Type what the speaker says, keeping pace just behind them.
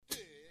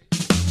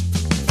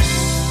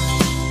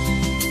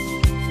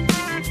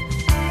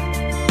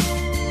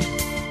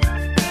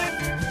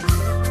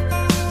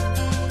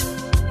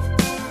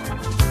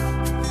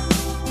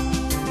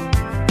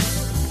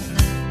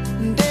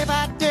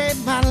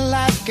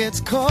gets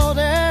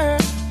colder.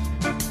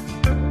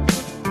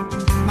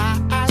 My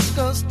eyes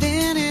go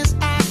thin as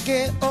I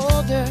get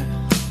older.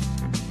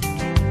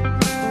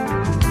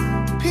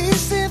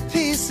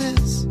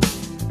 Pieces,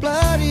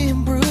 bloody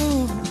and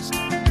bruised.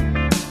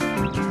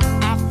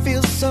 I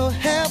feel so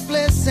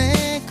helpless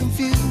and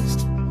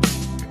confused.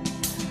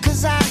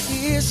 'Cause I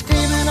hear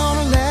screaming on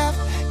the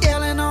left,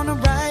 yelling on the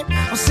right.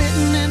 I'm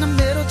sitting in the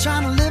middle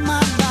trying to live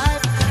my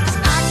life. 'Cause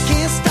I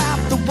can't stop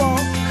the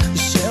walk, the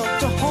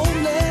shelter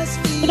homeless.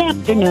 Good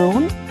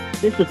afternoon.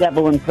 This is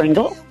Evelyn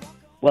Pringle.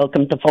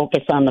 Welcome to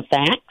Focus on the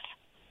Facts.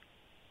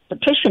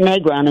 Patricia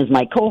Negron is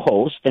my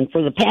co-host, and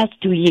for the past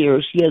 2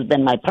 years, she has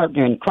been my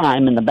partner in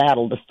crime in the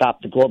battle to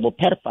stop the global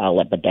pedophile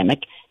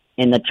epidemic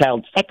and the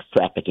child sex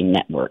trafficking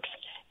networks.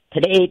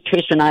 Today,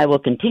 Trish and I will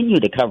continue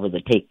to cover the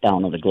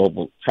takedown of the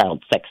global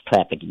child sex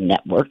trafficking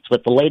networks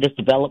with the latest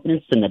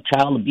developments in the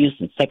child abuse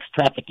and sex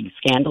trafficking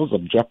scandals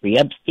of Jeffrey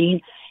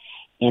Epstein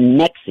and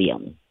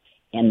NXIVM,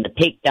 and the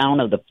takedown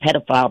of the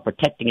pedophile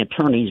protecting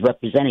attorneys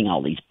representing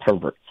all these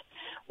perverts.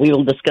 We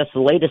will discuss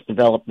the latest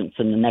developments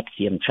in the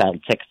NXIVM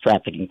child sex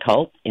trafficking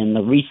cult and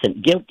the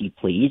recent guilty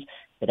pleas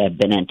that have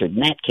been entered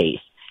in that case.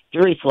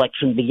 Jury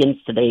selection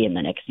begins today in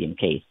the NXIVM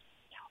case.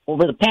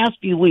 Over the past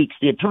few weeks,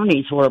 the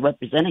attorneys who are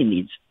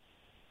representing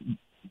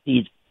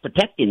these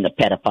protecting the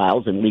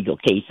pedophiles in legal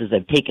cases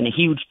have taken a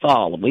huge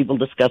fall. We will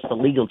discuss the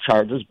legal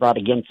charges brought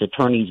against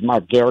attorneys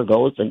Mark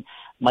Garagos and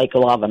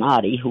Michael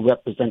Avenatti, who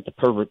represent the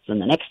perverts in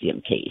the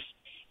NXIVM case.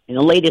 In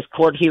the latest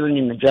court hearing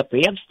in the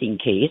Jeffrey Epstein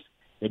case,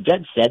 the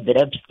judge said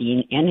that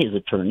Epstein and his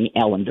attorney,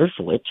 Alan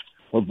Dershowitz,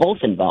 were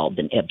both involved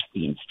in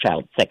Epstein's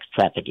child sex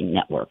trafficking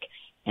network.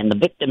 And the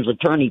victim's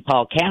attorney,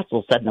 Paul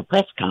Castle, said in a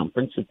press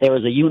conference that there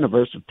is a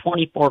universe of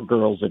 24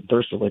 girls that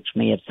Dershowitz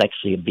may have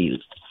sexually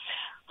abused.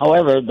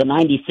 However, the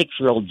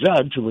 96-year-old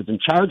judge who was in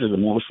charge of the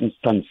motions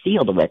to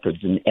unseal the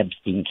records in the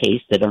Epstein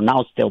case that are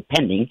now still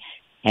pending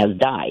has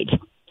died.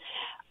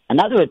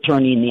 Another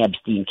attorney in the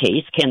Epstein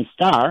case, Ken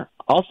Starr,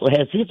 also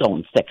has his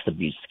own sex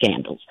abuse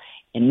scandals.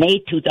 In May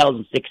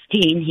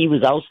 2016, he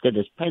was ousted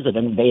as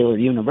president of Baylor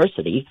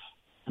University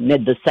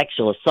amid the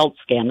sexual assault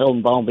scandal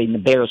involving the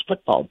Bears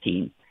football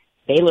team.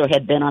 Baylor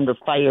had been under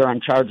fire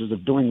on charges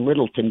of doing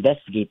little to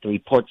investigate the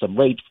reports of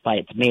rapes by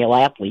its male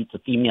athletes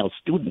of female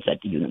students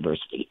at the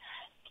university.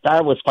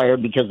 Starr was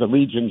fired because the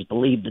Regents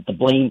believed that the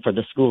blame for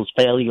the school's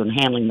failure in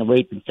handling the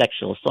rape and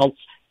sexual assaults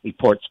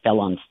reports fell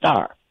on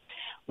Starr.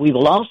 We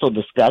will also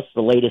discuss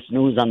the latest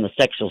news on the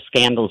sexual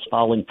scandals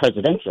following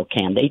presidential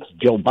candidates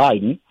Joe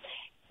Biden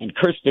and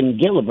Kirsten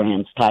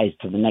Gillibrand's ties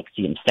to the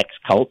NXIVM sex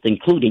cult,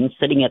 including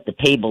sitting at the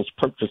tables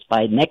purchased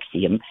by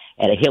NXIVM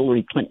at a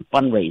Hillary Clinton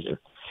fundraiser.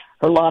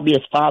 Her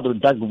lobbyist father,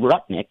 Doug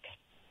Rutnick,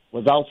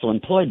 was also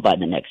employed by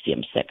the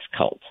NXIVM sex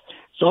cult.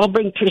 So I'll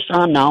bring Trish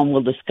on now, and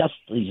we'll discuss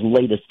these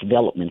latest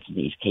developments in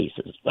these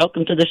cases.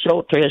 Welcome to the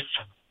show, Trish.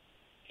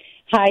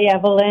 Hi,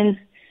 Evelyn.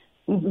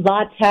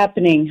 Lots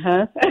happening,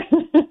 huh?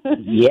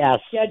 Yes.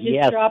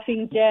 Judges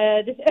dropping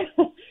dead.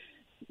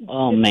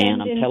 Oh,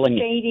 man, I'm telling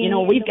you. You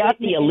know, we've got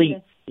the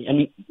elite. I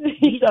mean,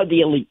 these are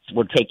the elites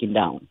we're taking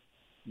down.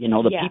 You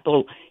know, the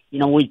people, you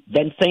know, we've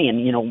been saying,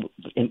 you know,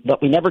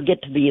 but we never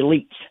get to the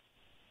elites.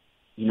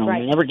 You know,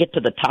 we never get to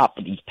the top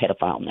of these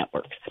pedophile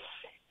networks.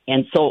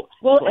 And so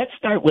let's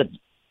start with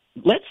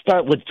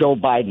Joe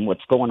Biden,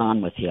 what's going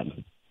on with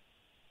him.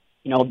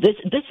 You know,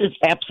 this is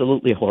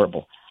absolutely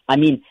horrible. I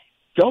mean,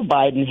 Joe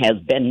Biden has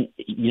been,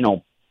 you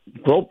know,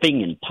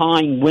 groping and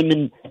pawing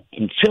women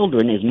and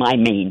children is my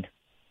main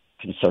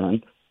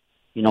concern.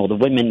 You know, the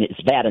women is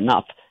bad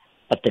enough,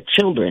 but the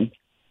children,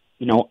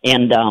 you know,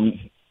 and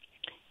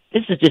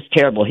this is just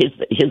terrible.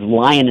 His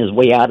lying his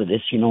way out of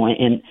this, you know,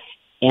 and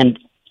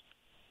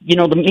you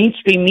know, the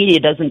mainstream media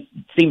doesn't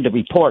seem to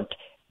report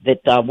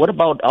that. What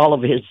about all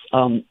of his,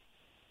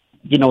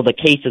 you know, the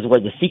cases where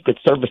the Secret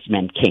Service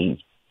men came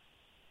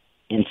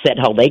and said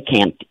how they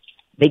can't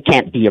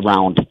be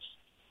around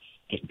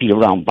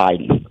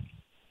Biden.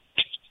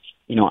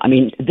 You know, I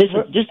mean, this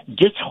is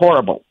just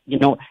horrible. You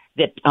know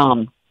that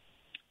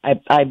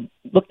I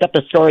looked up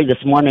a story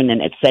this morning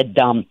and it said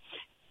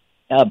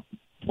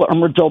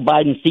former Joe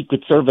Biden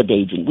Secret Service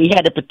agent, we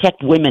had to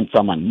protect women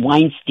from him,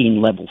 Weinstein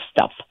level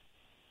stuff.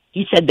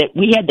 He said that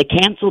we had to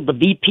cancel the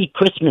VP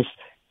Christmas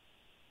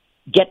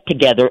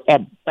get-together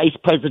at Vice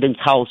President's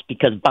house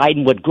because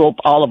Biden would grope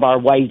all of our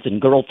wives' and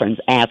girlfriends'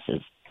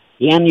 asses.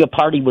 The annual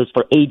party was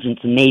for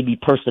agents and Navy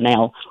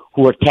personnel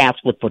who were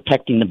tasked with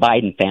protecting the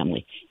Biden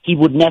family. He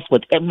would mess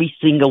with every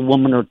single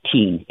woman or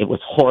teen. It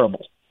was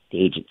horrible, the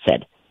agent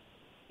said.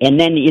 And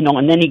then, you know,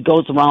 and then he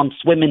goes around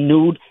swimming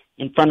nude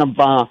in front of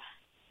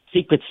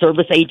Secret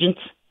Service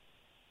agents.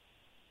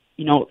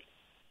 You know,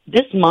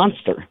 this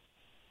monster,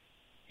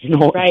 you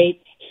know. Right.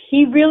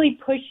 He really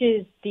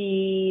pushes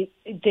the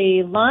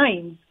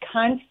lines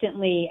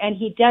constantly, and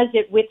he does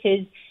it with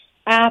his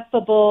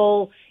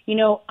affable, you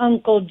know,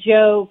 Uncle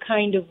Joe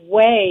kind of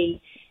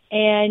way.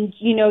 And,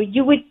 you know,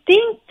 you would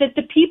think that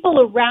the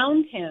people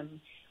around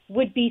him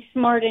would be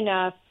smart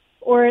enough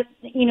or,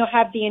 you know,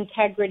 have the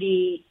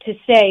integrity to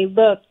say,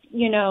 look,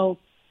 you know,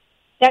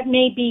 that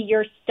may be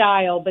your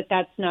style, but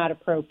that's not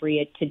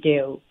appropriate to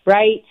do,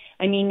 right?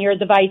 I mean, you're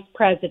the vice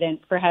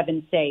president, for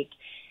heaven's sake.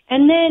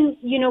 And then,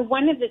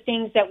 one of the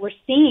things that we're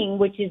seeing,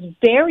 which is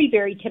very,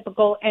 very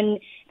typical, and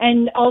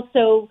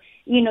also,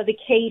 the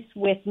case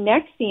with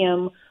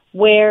NXIVM,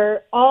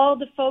 where all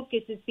the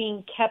focus is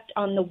being kept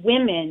on the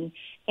women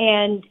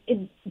and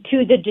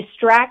to the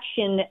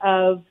distraction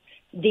of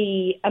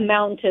the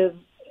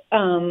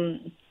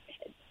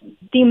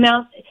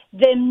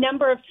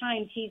number of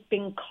times he's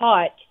been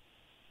caught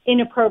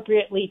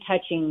inappropriately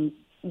touching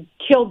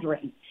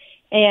children.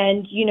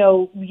 And,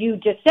 you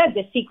just said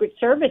the Secret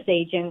Service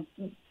agent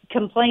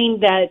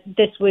complained that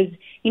this was,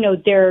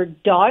 their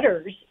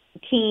daughters,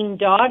 teen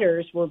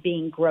daughters were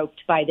being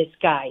groped by this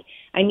guy.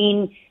 I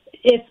mean,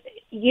 if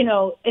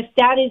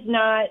that is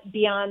not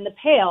beyond the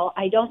pale,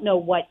 I don't know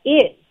what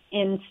is.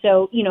 And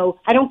so,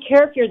 I don't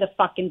care if you're the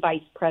fucking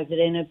vice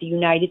president of the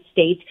United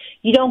States.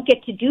 You don't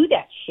get to do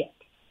that shit.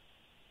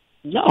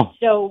 No.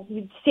 So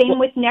same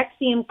with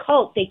NXIVM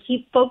cult. They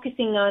keep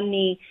focusing on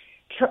the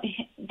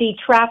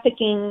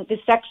trafficking, the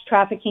sex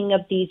trafficking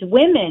of these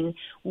women,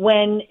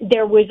 when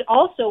there was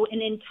also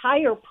an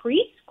entire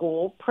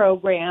preschool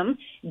program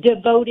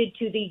devoted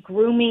to the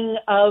grooming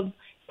of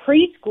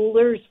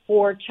preschoolers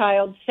for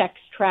child sex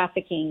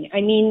trafficking.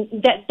 I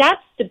mean,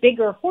 that's the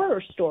bigger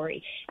horror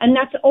story. And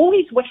that's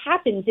always what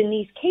happens in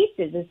these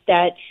cases, is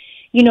that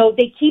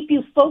they keep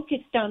you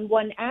focused on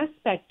one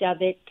aspect of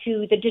it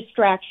to the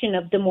distraction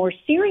of the more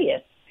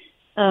serious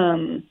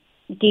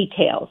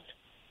details.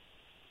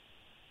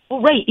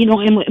 Well, right.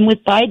 And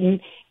with Biden,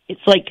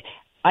 it's like,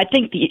 I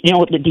think,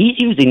 that he's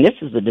using this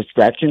as a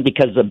distraction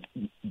because of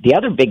the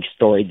other big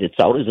story that's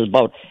out is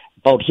about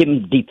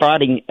him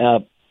defrauding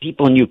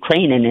people in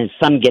Ukraine and his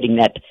son getting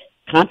that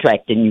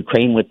contract in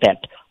Ukraine with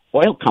that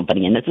oil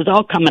company. And this is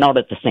all coming out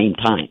at the same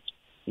time.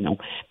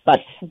 But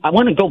I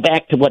want to go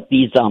back to what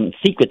these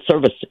Secret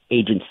Service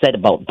agents said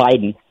about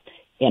Biden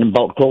and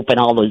about groping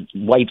all his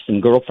wives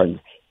and girlfriends.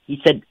 They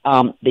said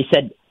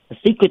a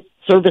Secret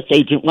Service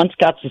agent once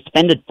got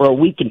suspended for a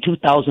week in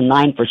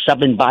 2009 for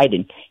shoving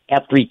Biden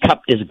after he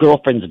cupped his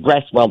girlfriend's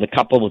breast while the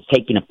couple was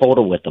taking a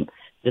photo with him.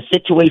 The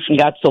situation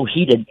got so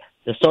heated,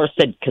 the source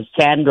said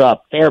Cassandra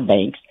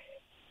Fairbanks,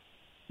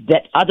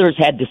 that others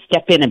had to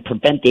step in and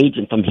prevent the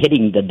agent from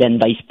hitting the then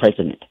vice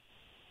president.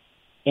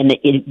 And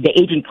the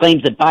agent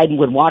claims that Biden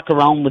would walk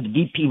around with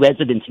VP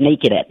residents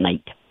naked at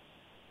night.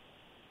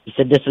 He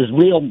said this is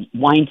real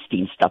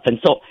Weinstein stuff. And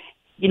so,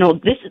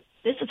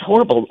 this is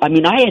horrible. I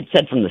mean, I had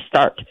said from the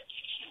start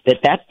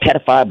that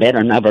pedophile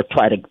better never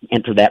try to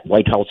enter that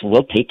White House.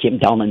 We'll take him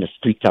down in the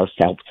streets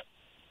ourselves.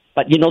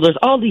 But, there's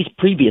all these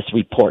previous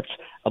reports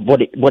of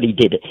what he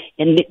did.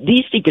 And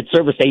these Secret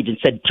Service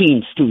agents said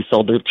teens, too,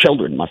 so their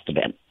children must have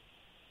been.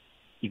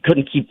 You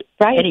couldn't keep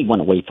anyone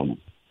away from them.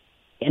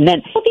 And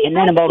then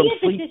about him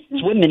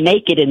swimming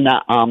naked in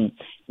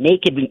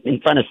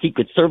front of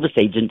Secret Service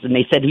agents, and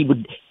they said he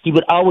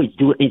would always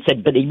do it. And he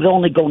said, but he would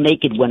only go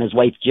naked when his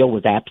wife Jill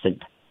was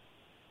absent.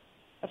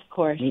 Of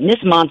course. I mean,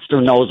 this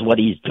monster knows what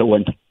he's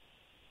doing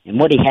and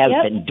what he has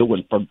been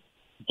doing for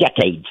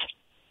decades.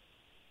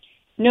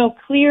 No,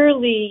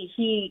 clearly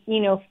he,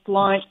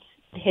 flaunts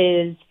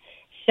his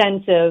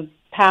sense of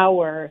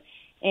power.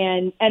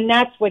 And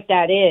that's what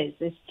that is.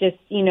 It's just,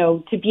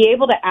 to be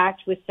able to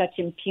act with such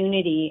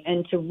impunity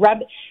and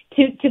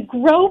to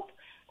grope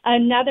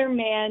another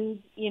man's,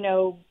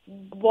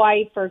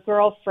 wife or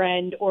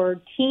girlfriend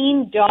or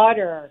teen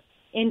daughter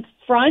in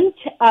front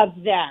of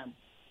them.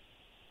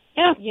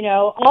 Yeah.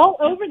 All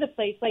over the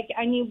place. Like,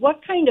 I mean,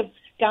 what kind of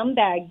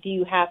scumbag do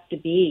you have to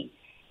be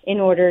in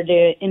order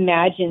to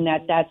imagine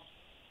that that's,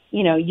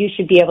 you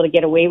should be able to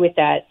get away with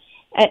that?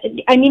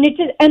 I mean,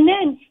 and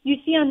then you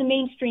see on the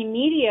mainstream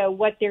media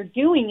what they're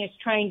doing is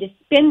trying to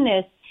spin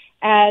this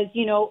as,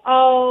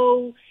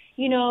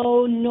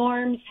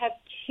 norms have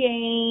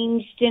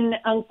changed and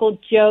Uncle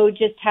Joe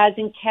just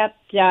hasn't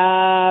kept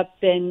up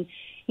and,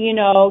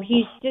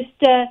 he's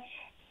just a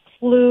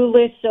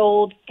clueless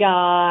old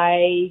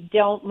guy.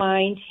 Don't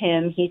mind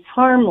him. He's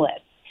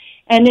harmless.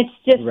 And it's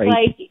just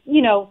like,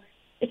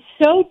 it's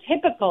so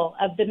typical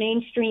of the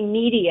mainstream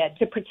media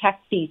to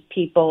protect these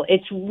people.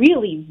 It's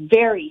really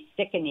very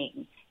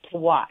sickening to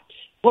watch.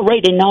 Well,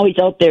 right, and now he's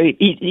out there.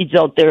 He's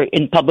out there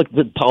in public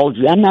with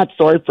apology. I'm not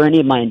sorry for any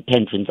of my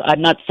intentions.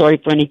 I'm not sorry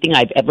for anything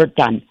I've ever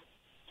done.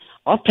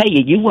 I'll tell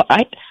you,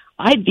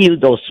 I view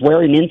those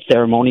swearing-in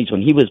ceremonies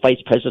when he was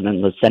vice president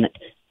of the Senate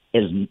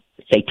as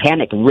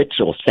satanic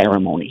ritual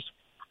ceremonies.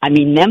 I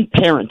mean, them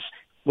parents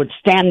would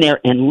stand there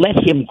and let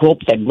him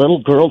grope them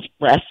little girls'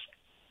 breasts.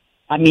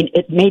 I mean,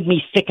 it made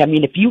me sick. I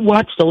mean, if you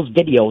watch those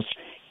videos,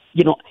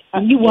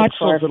 and you watch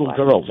those little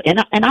girls, and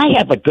I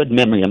have a good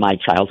memory of my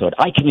childhood.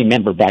 I can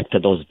remember back to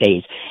those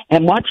days,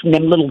 and watching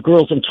them little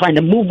girls and trying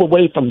to move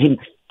away from him,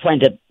 trying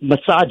to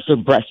massage their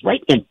breasts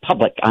right in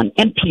public on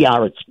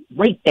NPR. It's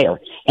right there.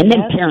 And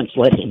then parents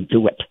let him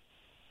do it.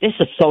 This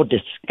is so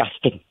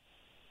disgusting.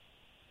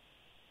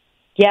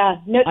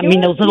 Yeah. No, I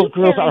mean, those little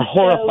girls are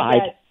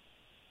horrified.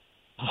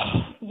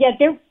 Yeah,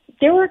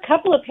 There were a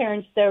couple of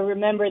parents, though,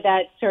 remember,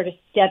 that sort of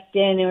stepped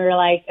in and were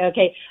like,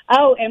 okay.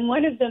 Oh, and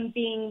one of them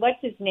being,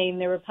 what's his name,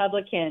 the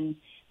Republican,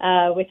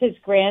 with his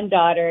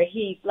granddaughter.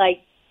 He,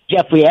 like,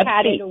 Jeffrey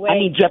patted Epstein. away. I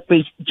mean,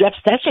 Jeff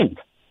Sessions.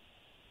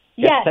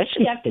 Yes, Jeff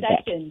Jeff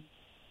Sessions. Sessions.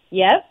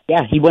 Yep.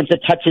 Yeah, he went to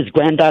touch his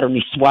granddaughter and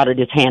he swatted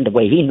his hand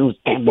away. He knew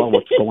damn well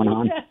what's going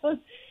on.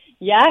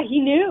 Yeah, he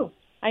knew.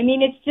 I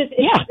mean,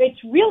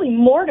 it's really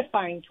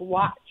mortifying to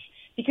watch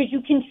because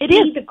you can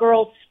see the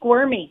girl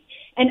squirming.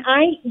 And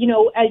I,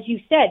 as you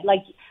said,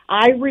 like,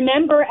 I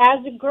remember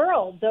as a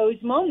girl those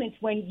moments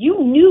when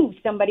you knew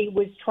somebody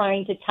was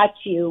trying to touch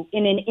you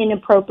in an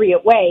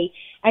inappropriate way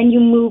and you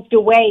moved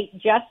away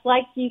just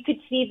like you could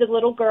see the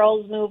little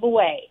girls move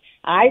away.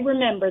 I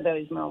remember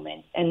those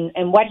moments and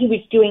what he was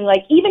doing,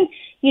 like, even,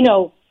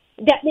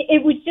 that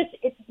it was just,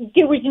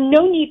 there was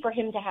no need for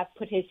him to have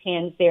put his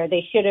hands there.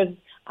 They should have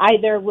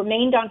either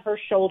remained on her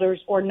shoulders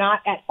or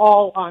not at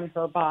all on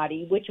her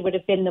body, which would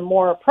have been the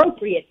more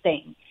appropriate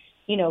thing,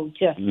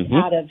 just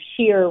out of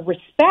sheer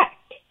respect.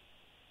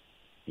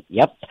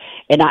 Yep.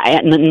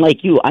 And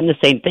like you, I'm the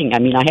same thing. I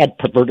mean, I had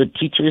perverted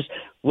teachers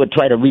who would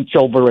try to reach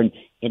over and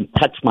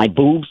touch my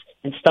boobs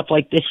and stuff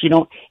like this,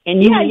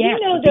 And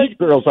these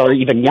girls are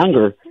even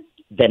younger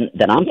than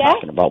I'm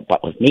talking about,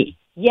 but with me.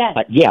 Yes.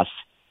 But yes,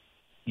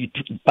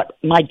 but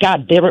my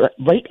God, they were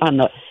right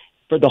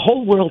for the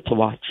whole world to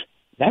watch.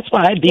 That's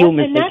why I view them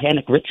as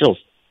satanic rituals.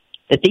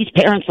 That these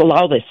parents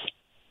allow this.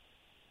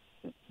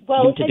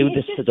 Well, to do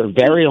this to their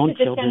very own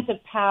children. The sense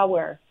of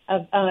power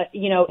of,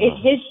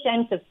 his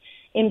sense of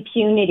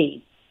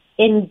impunity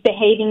in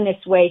behaving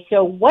this way.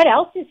 So what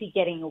else is he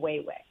getting away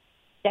with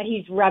that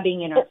he's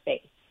rubbing in our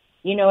face?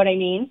 You know what I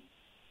mean?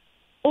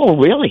 Oh,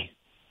 really?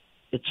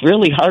 It's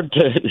really hard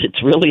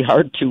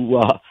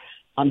to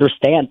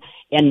understand.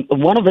 And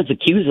one of his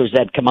accusers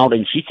had come out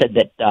and she said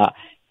that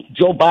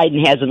Joe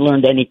Biden hasn't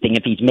learned anything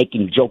if he's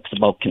making jokes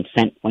about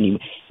consent then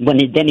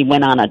he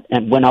went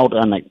out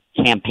on a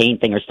campaign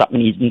thing or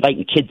something. He's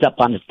inviting kids up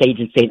on the stage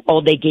and saying,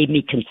 "Oh, they gave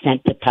me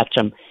consent to touch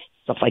them,"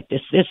 stuff like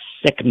this. This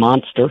sick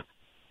monster.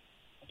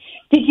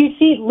 Did you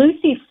see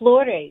Lucy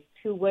Flores,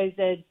 who was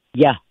a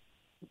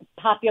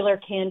popular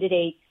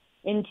candidate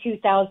in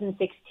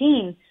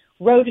 2016,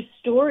 wrote a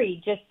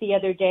story just the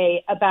other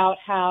day about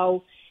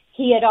how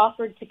he had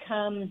offered to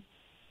come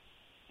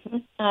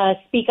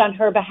speak on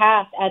her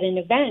behalf at an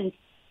event,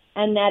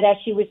 and that as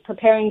she was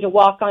preparing to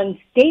walk on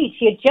stage,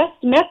 she had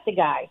just met the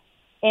guy,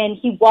 and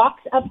he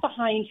walks up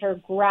behind her,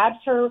 grabs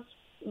her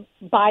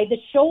by the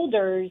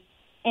shoulders,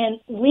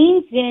 and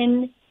leans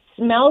in,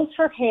 smells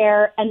her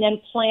hair, and then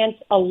plants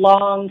a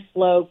long,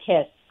 slow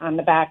kiss on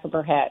the back of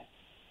her head,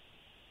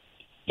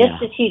 just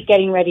as she's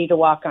getting ready to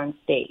walk on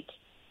stage.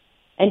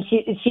 And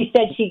she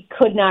said she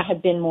could not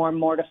have been more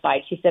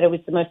mortified. She said it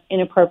was the most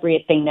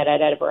inappropriate thing that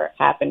had ever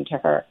happened to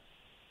her.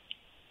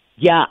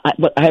 Yeah,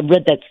 I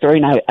read that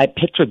story, and I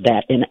pictured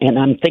that, and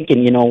I'm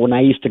thinking, when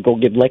I used to go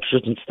give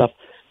lectures and stuff,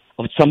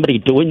 of somebody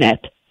doing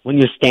that, when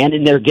you're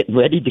standing there getting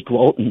ready to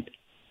go out and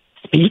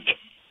speak,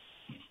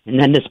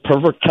 and then this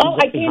pervert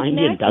comes up behind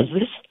you and does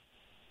this?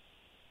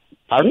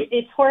 Pardon?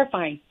 It's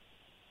horrifying.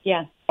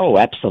 Yeah. Oh,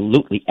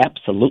 absolutely,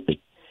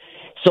 absolutely.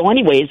 So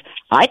anyways,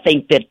 I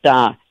think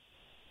that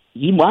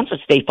he wants to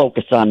stay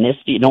focused on this,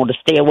 to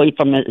stay away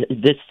from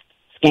this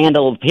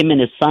scandal of him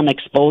and his son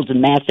exposed a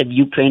massive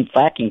Ukraine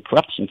fracking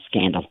corruption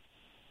scandal.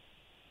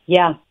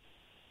 Yeah.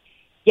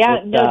 Yeah,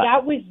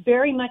 that was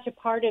very much a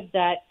part of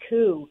that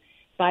coup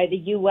by the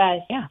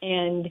U.S. Yeah.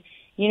 And,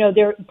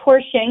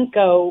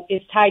 Poroshenko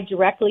is tied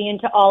directly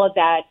into all of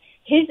that.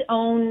 His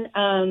own,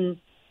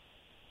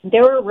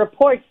 there were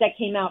reports that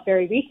came out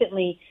very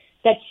recently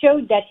that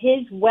showed that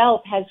his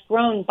wealth has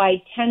grown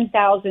by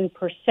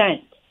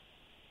 10,000%.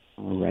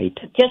 All right.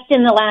 Just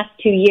in the last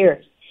 2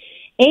 years.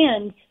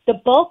 And the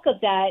bulk of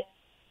that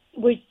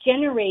was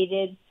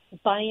generated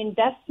by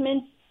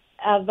investments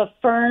of a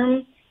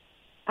firm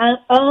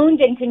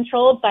owned and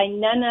controlled by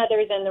none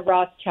other than the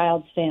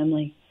Rothschild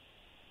family.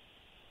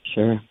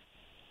 Sure.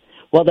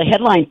 Well, the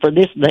headline for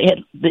this,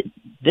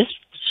 this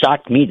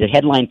shocked me, the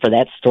headline for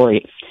that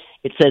story.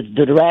 It says,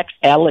 the director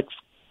Alex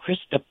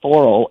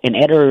Cristoforo and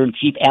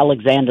editor-in-chief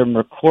Alexander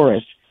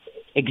Mercouris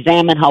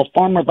examine how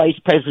former Vice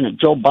President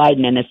Joe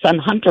Biden and his son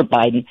Hunter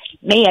Biden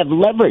may have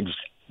leveraged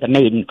the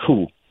maiden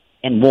coup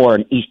and war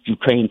in East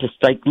Ukraine to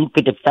strike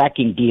lucrative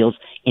fracking deals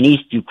in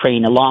East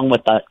Ukraine, along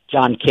with a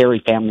John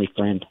Kerry family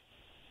friend.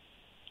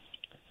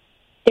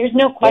 There's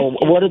no question.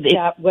 Well, what did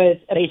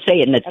they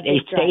say? And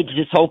they staged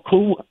this whole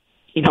coup,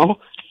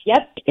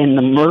 Yep. In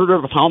the murder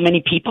of how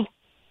many people?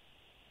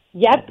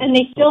 Yep, and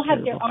they still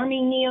have their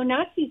arming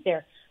neo-Nazis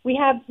there. We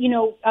have,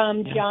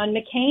 John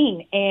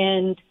McCain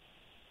and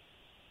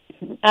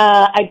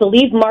I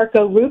believe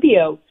Marco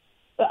Rubio,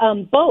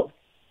 both.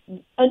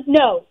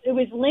 No, it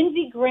was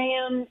Lindsey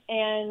Graham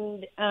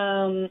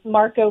and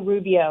Marco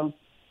Rubio,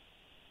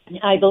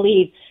 I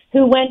believe,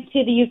 who went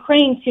to the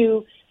Ukraine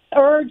to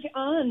urge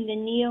on the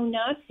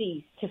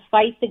neo-Nazis to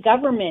fight the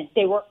government.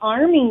 They were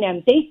arming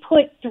them. They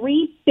put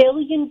 $3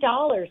 billion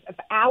of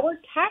our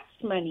tax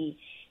money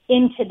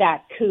into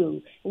that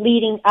coup,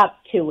 leading up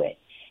to it.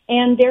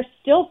 And they're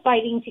still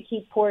fighting to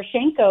keep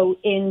Poroshenko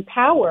in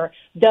power,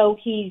 though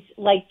he's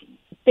like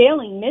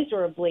failing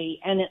miserably,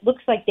 and it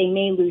looks like they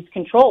may lose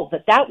control.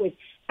 But that was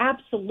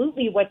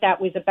absolutely what that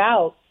was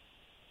about,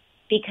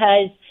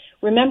 because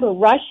remember,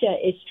 Russia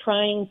is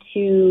trying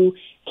to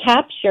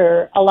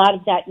capture a lot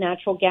of that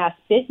natural gas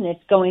business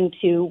going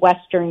to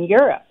Western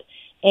Europe.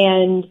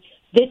 And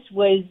this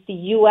was the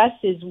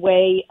U.S.'s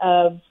way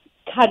of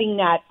cutting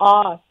that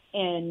off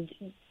and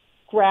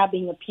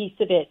grabbing a piece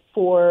of it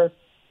for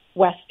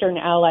Western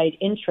allied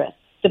interests,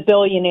 the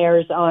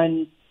billionaires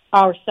on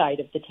our side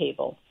of the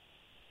table.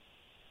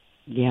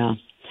 Yeah.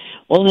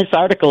 Well, in this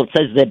article, it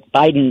says that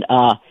Biden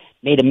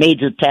made a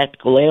major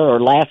tactical error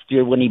last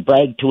year when he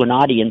bragged to an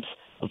audience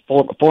of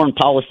foreign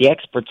policy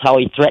experts how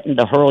he threatened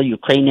to hurl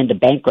Ukraine into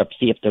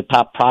bankruptcy if their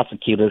top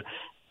prosecutor,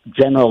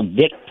 General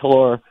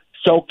Viktor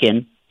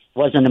Shokin,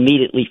 wasn't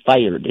immediately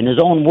fired. In his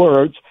own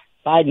words,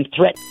 Biden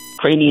threatened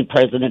Ukrainian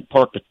President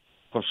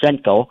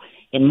Poroshenko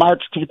in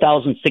March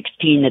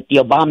 2016 that the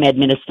Obama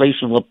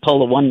administration will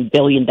pull $1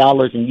 billion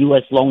in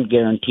U.S. loan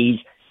guarantees,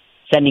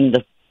 sending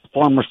the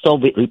former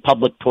Soviet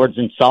republic towards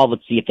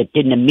insolvency if it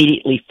didn't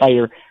immediately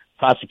fire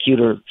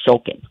prosecutor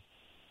Shokin.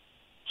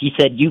 He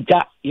said,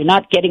 you're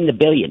not getting the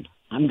billion.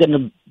 I'm going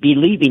to be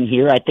leaving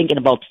here, I think, in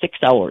about 6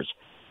 hours.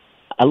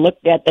 I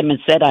looked at them and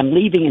said, I'm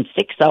leaving in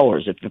 6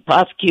 hours. If the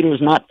prosecutor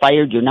is not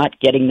fired, you're not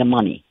getting the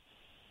money.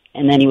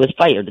 And then he was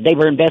fired. They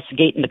were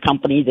investigating the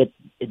company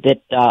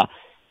that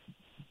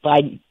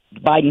Biden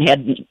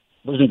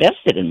was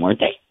invested in, weren't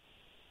they?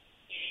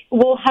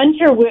 Well,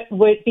 Hunter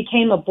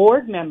became a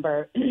board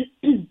member,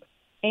 and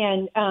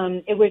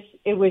it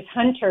was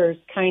Hunter's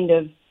kind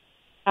of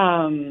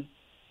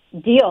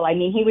deal. I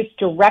mean, he was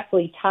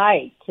directly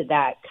tied to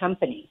that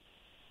company.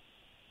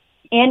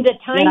 And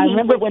at times,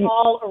 he was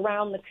all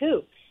around the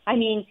coup. I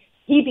mean,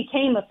 he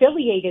became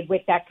affiliated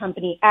with that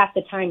company at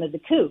the time of the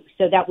coup,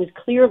 so that was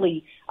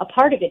clearly a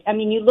part of it. I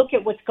mean, you look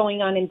at what's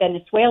going on in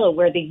Venezuela,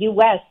 where the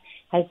U.S.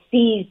 has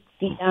seized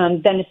the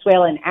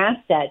Venezuelan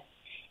assets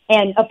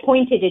and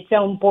appointed its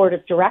own board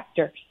of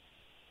directors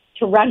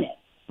to run it.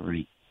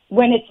 Right.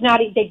 When it's not,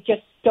 they've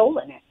just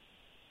stolen it.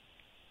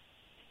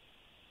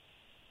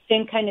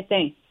 Same kind of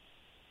thing.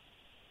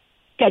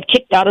 Got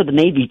kicked out of the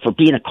Navy for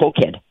being a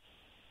cokehead.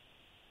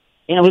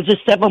 And it was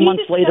just several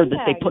months later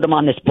that they put him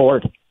on this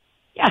board.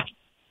 Yeah.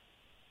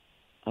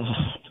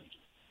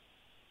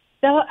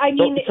 So, I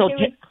mean, there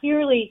was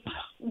clearly,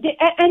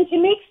 and to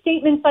make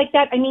statements like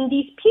that, I mean,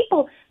 these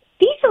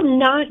are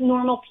not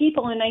normal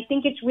people, and I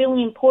think it's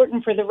really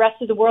important for the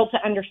rest of the world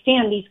to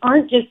understand these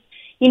aren't just,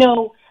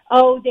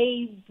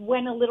 they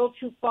went a little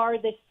too far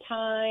this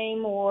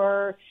time,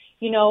 or,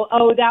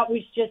 that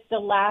was just a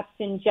lapse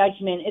in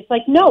judgment. It's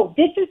like, no,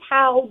 this is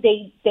how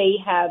they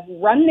have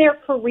run their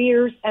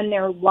careers and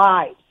their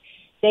lives.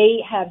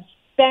 They have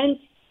spent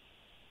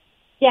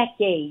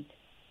decades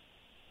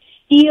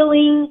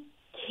stealing,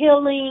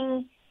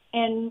 killing,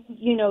 and,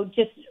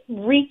 just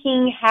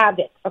wreaking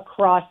havoc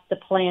across the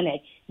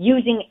planet,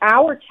 using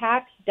our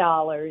tax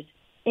dollars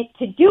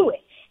to do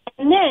it.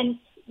 And then,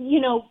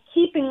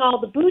 keeping all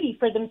the booty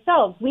for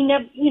themselves. We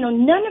never,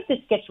 none of this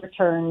gets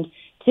returned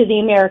to the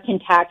American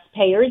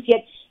taxpayers,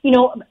 yet,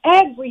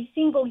 every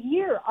single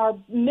year our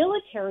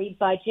military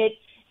budget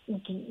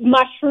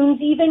mushrooms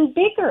even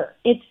bigger.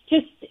 It's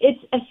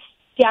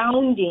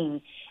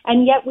astounding.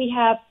 And yet we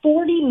have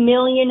 40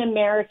 million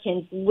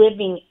Americans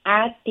living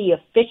at the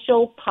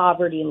official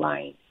poverty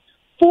line.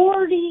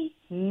 40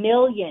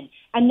 million.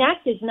 And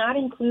that does not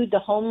include the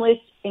homeless,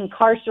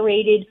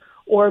 incarcerated,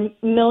 or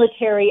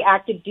military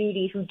active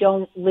duty who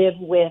don't live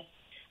with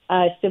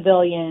a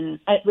civilian,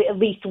 at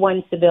least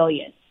one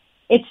civilian.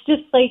 It's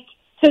just like,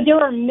 so there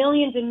are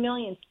millions and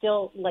millions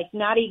still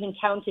not even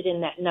counted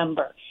in that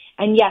number.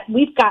 And yet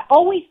we've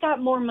always got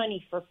more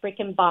money for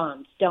frickin'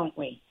 bombs, don't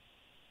we?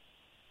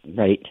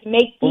 Right.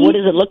 Well, what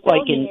does it look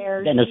like in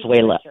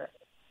Venezuela?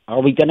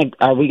 Are we gonna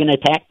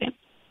attack them?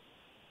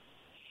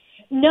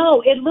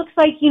 No, it looks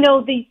like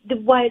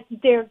what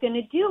they're going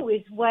to do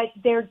is what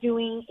they're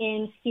doing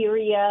in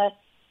Syria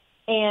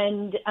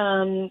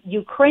and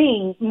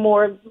Ukraine,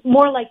 more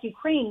like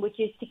Ukraine, which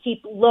is to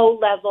keep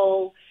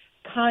low-level,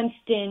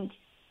 constant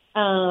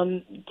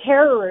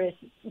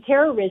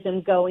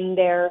terrorism going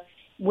there,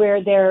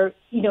 where they're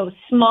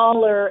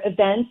smaller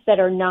events that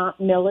are not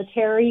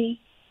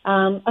military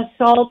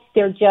assaults.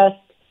 They're just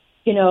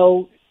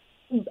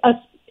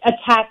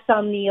attacks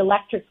on the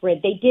electric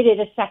grid. They did it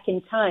a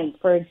second time,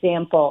 for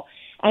example.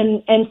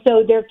 And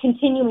so they're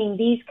continuing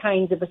these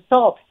kinds of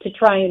assaults to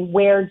try and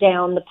wear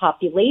down the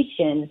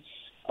population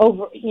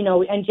over,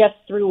 and just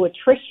through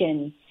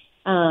attrition,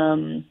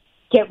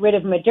 get rid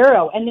of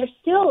Maduro. And they're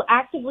still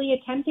actively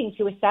attempting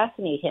to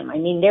assassinate him. I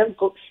mean,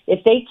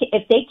 if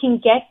they can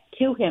get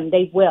to him,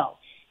 they will.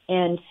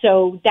 And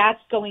so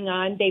that's going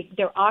on.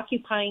 They're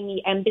occupying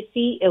the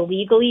embassy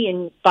illegally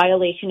in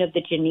violation of the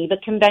Geneva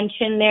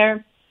Convention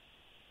there.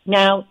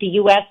 Now, the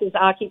U.S. is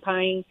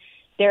occupying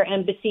their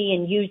embassy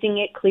and using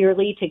it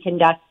clearly to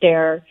conduct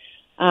their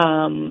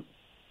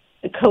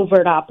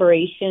covert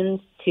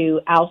operations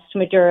to oust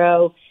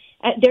Maduro.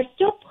 They're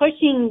still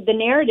pushing the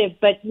narrative,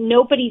 but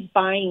nobody's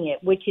buying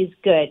it, which is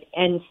good.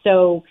 And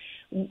so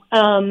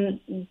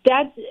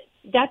that's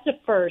a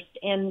first.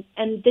 And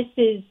this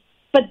is,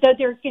 but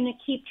they're going to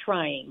keep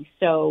trying.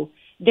 So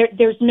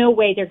there's no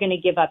way they're going to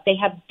give up. They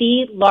have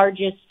the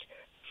largest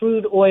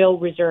crude oil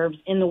reserves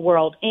in the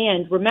world.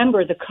 And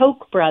remember, the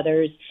Koch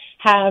brothers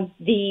have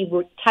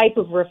the type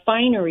of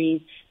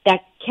refineries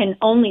that can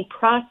only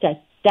process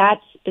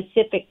that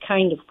specific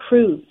kind of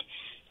crude.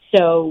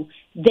 So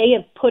they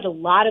have put a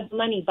lot of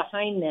money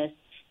behind this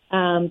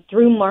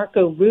through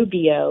Marco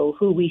Rubio,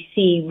 who we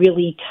see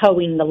really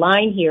towing the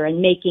line here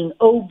and making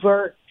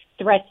overt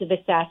threats of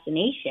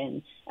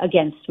assassination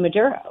against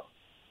Maduro.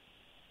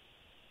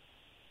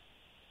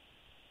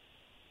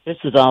 This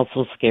is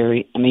also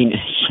scary. I mean,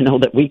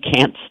 that we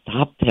can't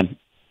stop them.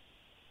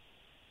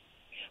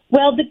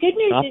 Well, the good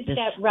news is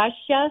that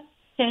Russia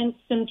sent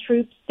some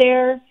troops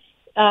there.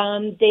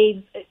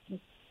 They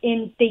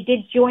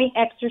did joint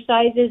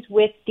exercises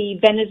with the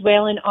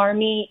Venezuelan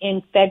army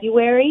in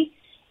February,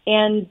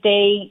 and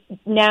they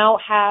now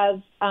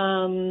have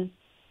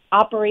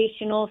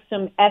operational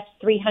some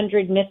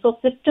S-300 missile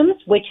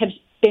systems, which have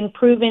been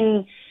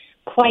proven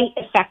quite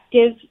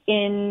effective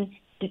in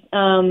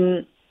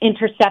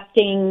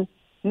intercepting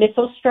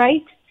missile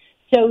strikes.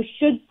 So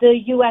should the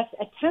U.S.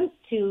 attempt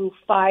to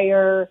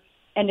fire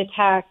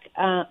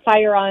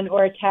on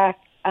or attack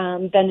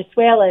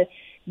Venezuela,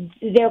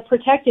 they're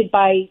protected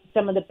by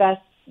some of the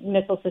best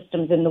missile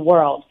systems in the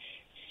world.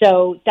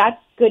 So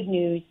that's good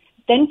news.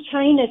 Then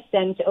China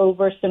sent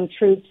over some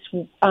troops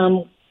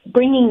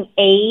bringing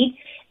aid,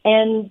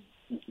 and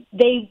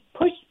they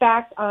pushed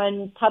back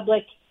on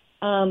public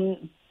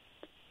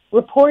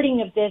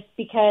reporting of this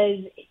because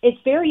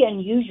it's very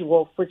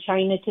unusual for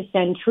China to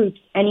send troops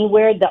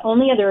anywhere. The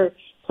only other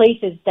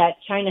places that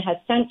China has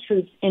sent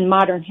troops in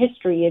modern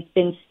history has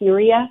been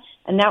Syria,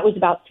 and that was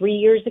about 3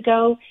 years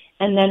ago,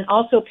 and then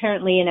also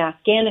apparently in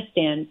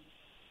Afghanistan.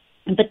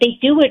 But they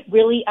do it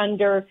really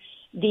under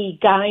the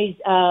guise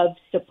of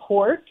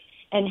support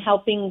and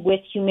helping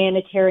with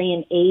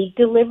humanitarian aid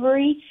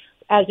delivery,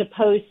 as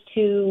opposed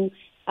to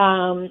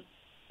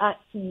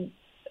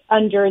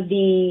under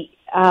the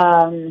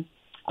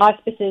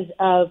auspices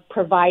of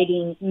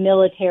providing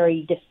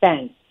military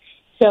defense.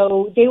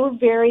 So they were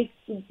very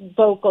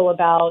vocal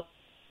about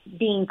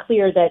being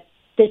clear that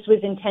this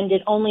was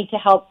intended only to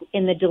help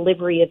in the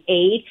delivery of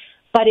aid,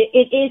 but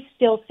it is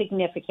still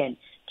significant.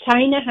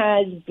 China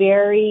has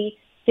very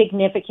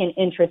significant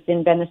interest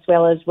in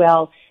Venezuela as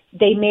well.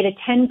 They made a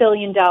 $10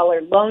 billion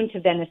loan to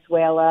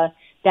Venezuela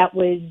that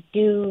was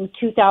due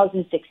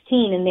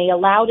 2016, and they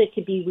allowed it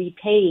to be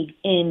repaid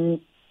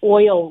in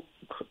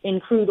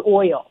crude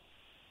oil.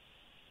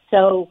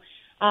 So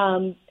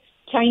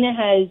China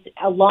has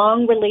a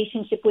long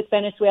relationship with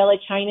Venezuela.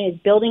 China is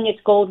building its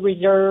gold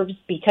reserves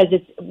because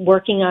it's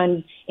working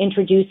on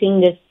introducing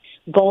this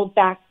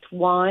gold-backed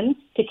yuan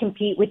to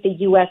compete with the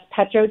U.S.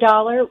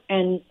 petrodollar,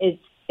 and it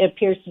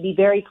appears to be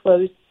very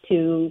close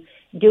to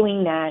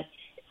doing that.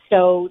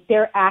 So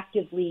they're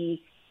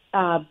actively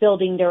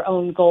building their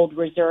own gold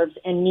reserves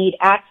and need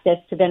access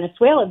to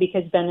Venezuela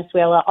because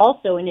Venezuela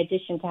also, in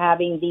addition to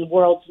having the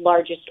world's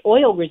largest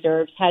oil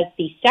reserves, has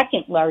the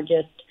second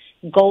largest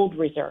gold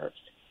reserves.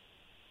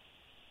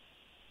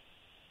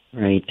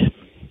 Right.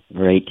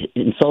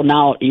 And so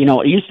now,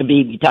 it used to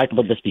be, we talked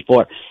about this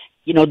before,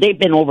 they've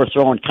been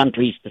overthrowing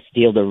countries to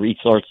steal their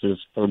resources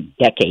for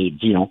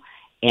decades,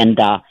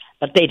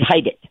 but they'd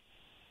hide it,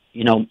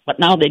 but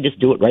now they just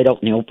do it right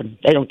out in the open.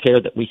 They don't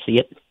care that we see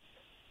it.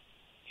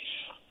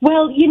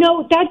 Well,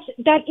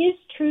 that is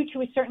true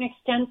to a certain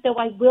extent, though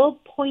I will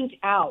point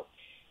out,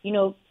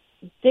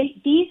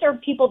 these are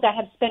people that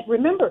have spent,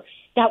 remember,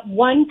 that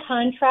one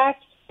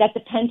contract that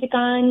the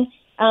Pentagon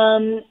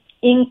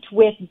inked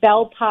with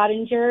Bell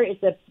Pottinger is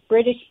a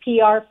British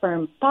PR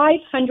firm,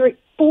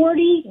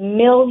 $540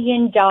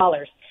 million,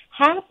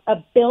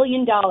 $500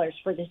 million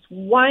for this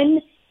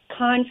one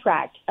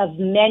contract of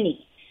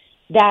many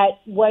that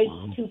was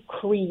to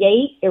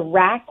create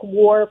Iraq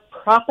war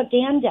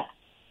propaganda,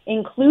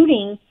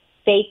 including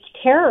fake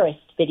terrorist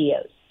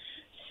videos.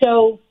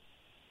 So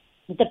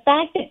the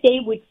fact that they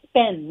would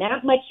spend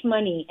that much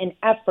money and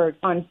effort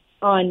on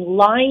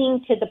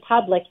lying to the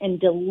public and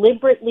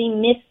deliberately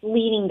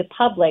misleading the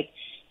public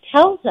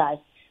tells us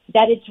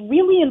that it's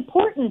really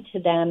important to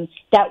them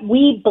that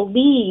we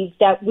believe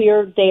that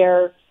we're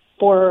there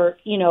for,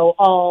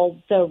 all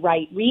the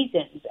right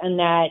reasons and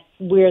that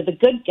we're the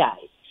good guys.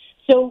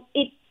 So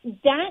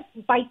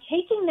by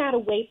taking that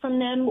away from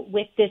them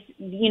with this,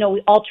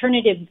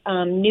 alternative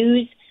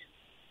news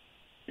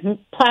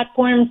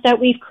platforms that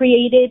we've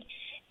created,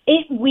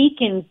 it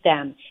weakens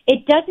them.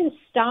 It doesn't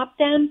stop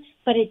them,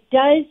 but it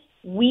does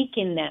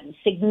weaken them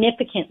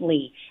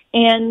significantly.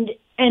 And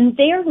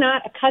they're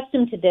not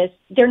accustomed to this.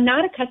 They're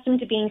not accustomed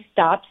to being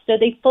stopped, so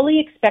they fully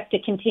expect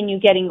to continue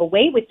getting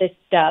away with this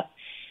stuff.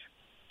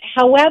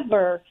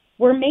 However,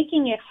 we're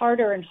making it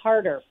harder and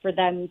harder for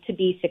them to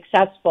be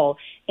successful.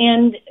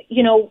 And,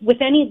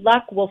 with any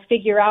luck, we'll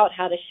figure out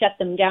how to shut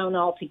them down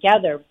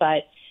altogether.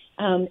 But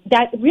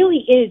that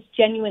really is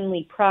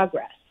genuinely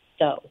progress.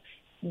 So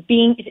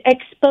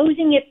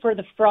exposing it for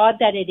the fraud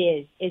that it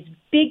is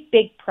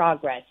big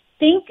progress.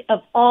 Think of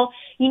all,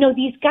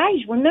 these guys,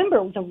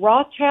 remember the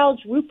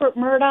Rothschilds, Rupert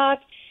Murdoch,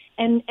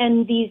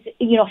 and these,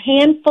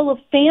 handful of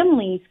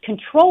families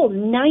control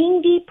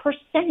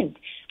 90%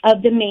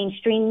 of the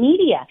mainstream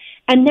media.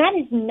 And that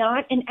is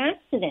not an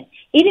accident.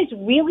 It is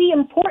really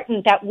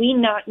important that we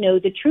not know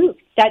the truth,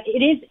 that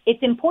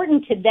it's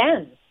important to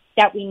them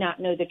that we not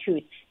know the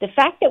truth. The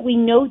fact that we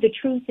know the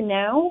truth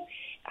now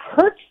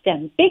hurts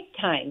them big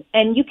time.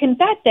 And you can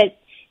bet that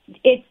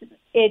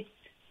it's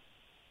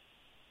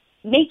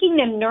making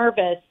them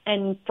nervous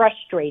and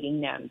frustrating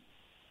them.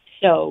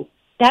 So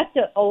that's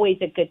always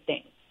a good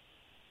thing.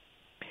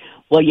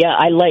 Well, yeah,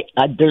 I like.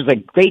 There's a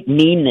great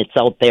meme that's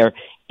out there,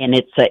 and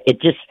it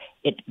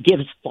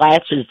gives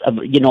flashes of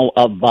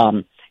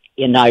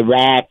in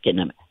Iraq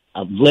and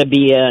of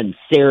Libya and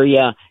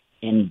Syria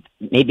and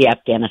maybe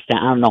Afghanistan.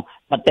 I don't know,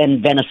 but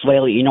then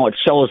Venezuela. It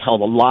shows how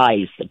the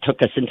lies that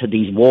took us into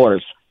these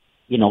wars.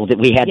 That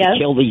we had to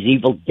kill these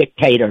evil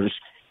dictators.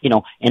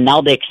 And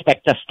now they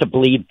expect us to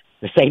believe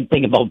the same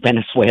thing about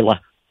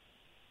Venezuela.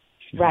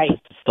 Right.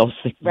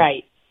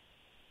 Right.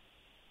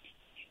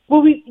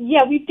 Well, we've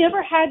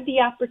never had the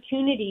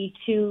opportunity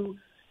to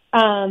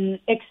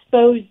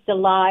expose the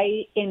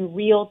lie in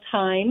real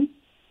time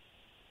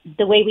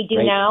the way we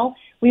do now.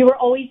 We were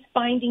always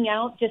finding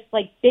out just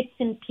like bits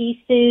and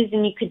pieces,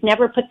 and you could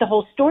never put the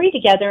whole story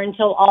together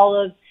until all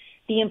of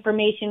the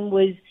information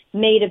was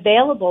made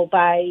available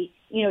by,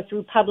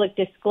 through public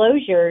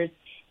disclosures.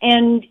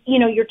 And,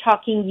 you're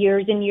talking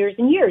years and years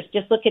and years.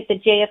 Just look at the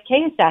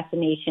JFK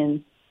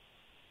assassination.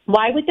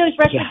 Why would those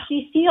records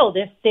be sealed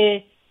if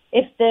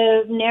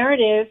the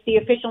narrative, the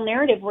official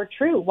narrative, were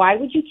true? Why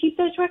would you keep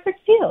those records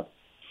sealed?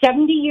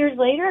 70 years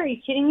later? Are you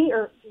kidding me?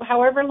 Or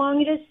however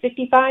long it is,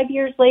 55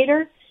 years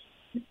later?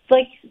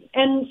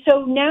 And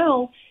so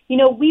now,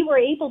 we were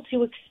able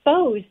to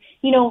expose,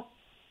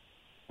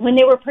 when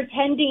they were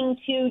pretending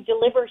to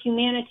deliver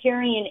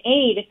humanitarian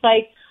aid, it's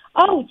like,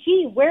 oh,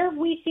 gee, where have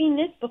we seen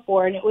this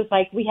before? And it was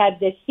like we had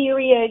the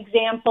Syria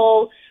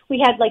example. We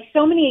had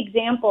so many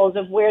examples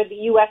of where the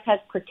U.S. has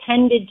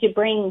pretended to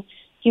bring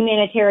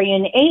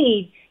humanitarian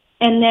aid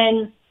and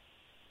then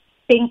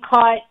been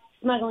caught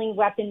smuggling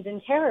weapons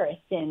and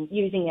terrorists in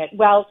using it.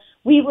 Well,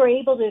 we were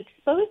able to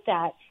expose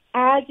that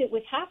as it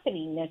was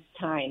happening this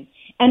time.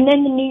 And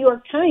then the New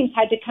York Times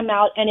had to come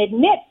out and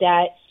admit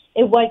that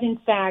it was, in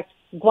fact,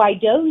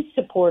 Guaido's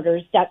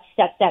supporters that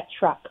set that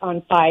truck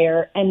on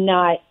fire and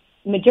not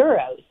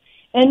Maduro's.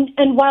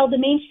 And while the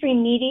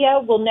mainstream media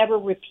will never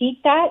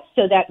repeat that,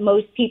 so that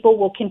most people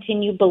will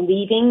continue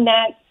believing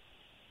that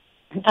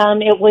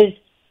it was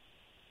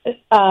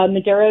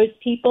Maduro's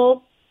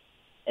people,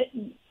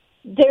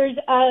 there's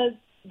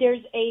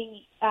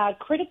a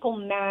critical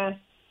mass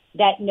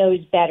that knows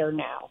better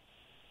now,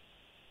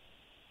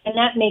 and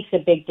that makes a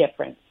big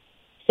difference.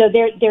 So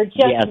they're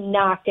just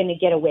not going to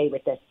get away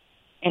with this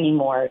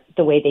anymore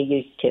the way they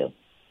used to.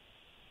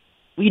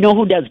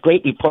 Who does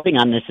great reporting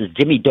on this is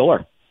Jimmy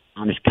Dore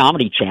on his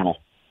comedy channel.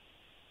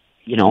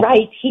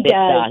 Right, he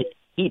does.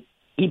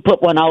 He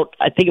put one out,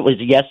 I think it was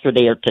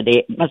yesterday or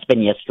today. It must have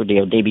been yesterday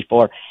or the day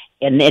before.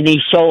 And then he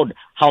showed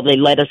how they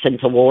led us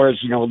into wars.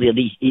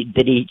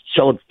 He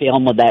showed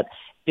film of that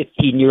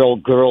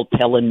 15-year-old girl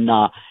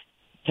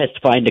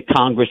testifying to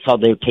Congress how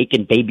they were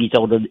taking babies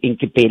out of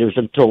incubators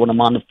and throwing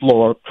them on the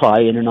floor,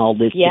 crying and all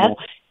this.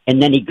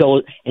 And then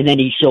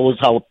he shows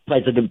how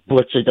President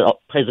Bush is out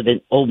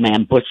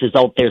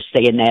there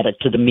saying that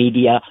to the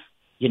media,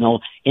 and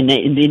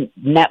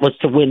that was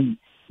to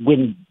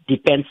win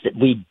defense that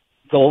we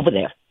go over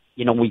there.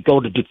 We go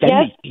to defend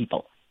these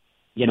people,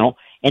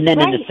 And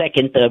then in the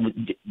second,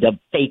 the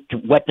fake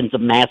weapons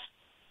of mass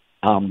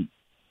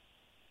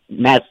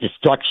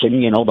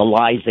destruction, the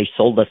lies they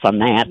sold us on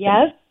that.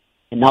 Yes.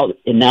 And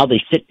now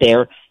they sit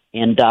there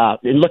and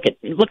look at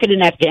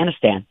in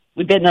Afghanistan.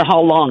 We've been there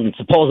how long? And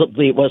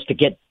supposedly it was to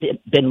get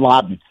bin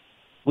Laden.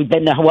 We've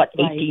been there,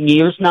 18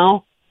 years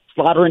now,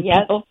 slaughtering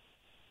people?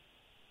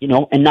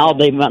 And now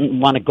they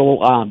want to go,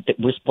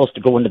 we're supposed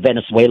to go into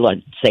Venezuela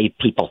and save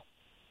people.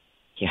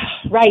 Yeah.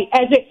 Right.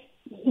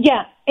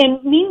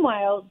 And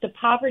meanwhile, the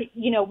poverty,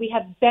 we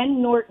have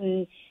Ben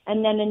Norton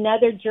and then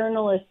another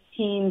journalist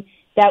team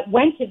that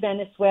went to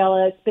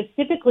Venezuela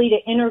specifically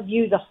to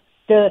interview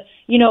the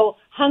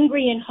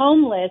hungry and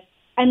homeless.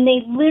 And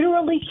they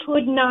literally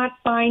could not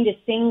find a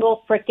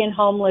single frickin'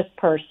 homeless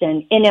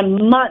person in a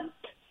month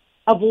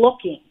of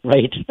looking.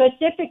 Right.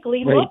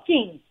 Specifically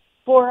looking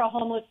for a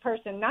homeless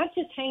person, not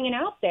just hanging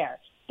out there.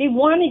 They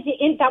wanted to,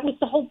 that was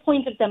the whole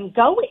point of them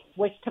going,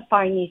 was to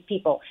find these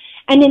people.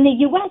 And in the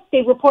U.S.,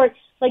 they report,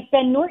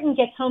 Ben Norton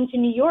gets home to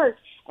New York,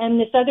 and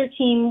this other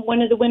team,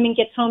 one of the women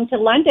gets home to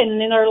London,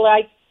 and then they're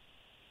like,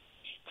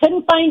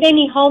 couldn't find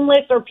any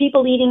homeless or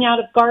people eating out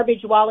of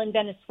garbage while in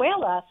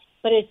Venezuela.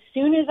 But as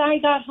soon as I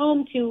got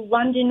home to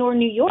London or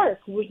New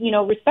York,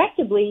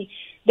 respectively,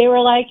 they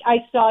were like, I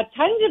saw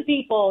tons of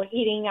people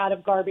eating out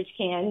of garbage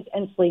cans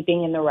and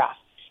sleeping in the rough.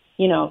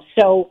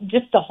 So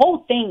just the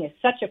whole thing is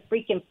such a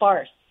freaking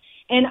farce.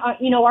 And,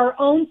 our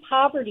own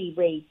poverty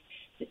rate,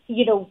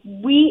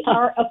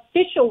 our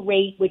official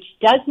rate, which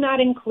does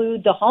not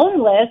include the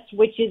homeless,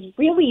 which is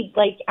really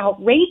like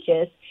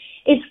outrageous,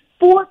 is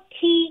 40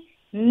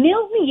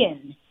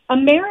 million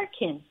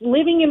Americans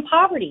living in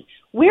poverty.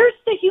 Where's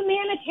the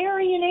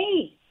humanitarian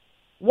aid?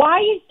 Why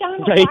is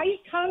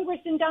Congress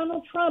and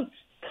Donald Trump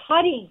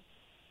cutting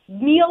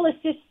meal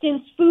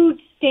assistance, food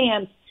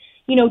stamps,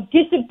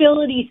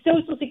 disability,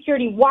 Social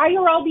Security? Why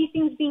are all these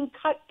things being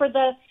cut for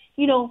the,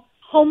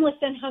 homeless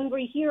and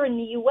hungry here in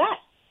the U.S.?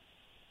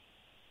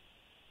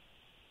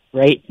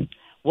 Right.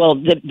 Well,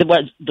 there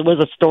was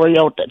a story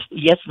out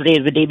yesterday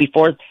or the day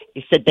before.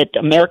 They said that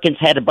Americans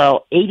had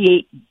about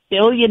 $88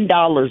 billion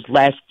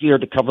last year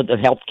to cover their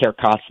health care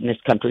costs in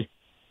this country.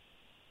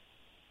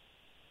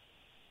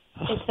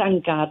 It's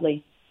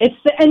ungodly.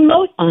 And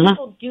most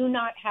people do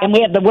not have. And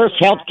we have the worst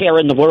health care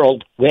in the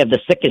world. We have the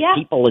sickest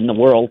people in the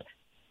world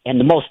and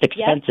the most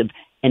expensive.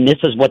 And this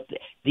is what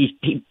these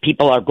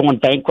people are going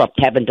bankrupt,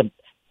 having to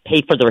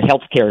pay for their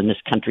health care in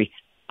this country.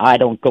 I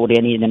don't go to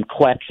any of them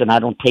quacks, and I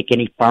don't take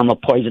any pharma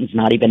poisons,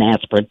 not even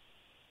aspirin.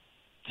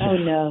 Oh,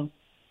 no.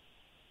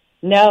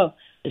 No.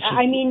 It's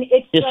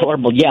like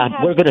horrible.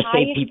 Yeah, we're going to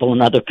save people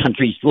in other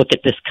countries. Look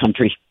at this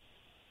country.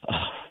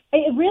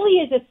 It really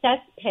is a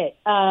cesspit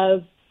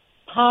of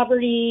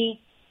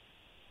poverty,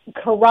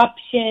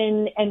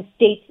 corruption, and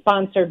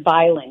state-sponsored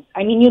violence.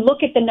 You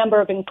look at the number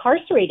of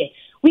incarcerated.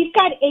 We've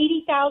got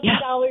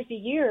 $80,000 a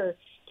year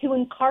to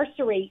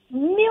incarcerate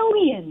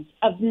millions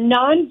of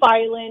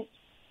nonviolent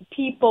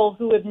people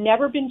who have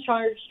never been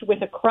charged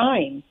with a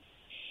crime,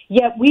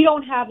 yet we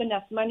don't have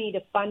enough money to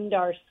fund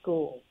our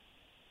schools.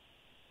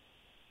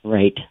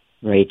 Right.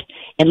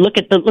 And look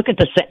at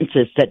the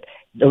sentences that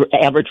the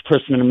average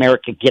person in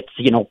America gets,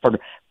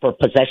 for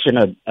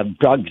possession of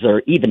drugs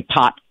or even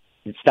pot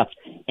and stuff.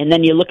 And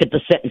then you look at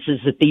the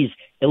sentences that these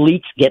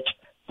elites get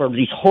for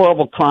these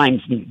horrible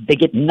crimes, and they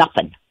get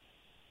nothing.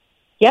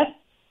 Yep.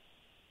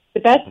 The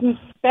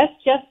best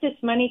justice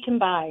money can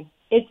buy.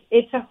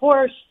 It's a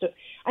horror story.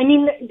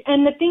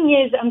 And the thing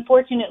is,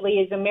 unfortunately,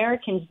 is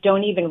Americans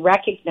don't even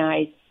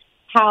recognize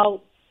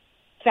how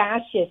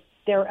fascist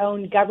their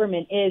own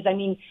government is.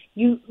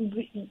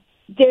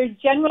 Their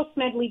General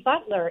Smedley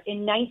Butler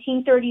in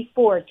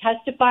 1934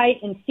 testified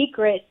in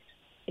secret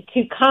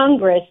to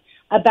Congress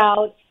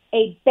about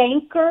a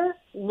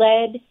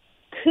banker-led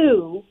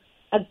coup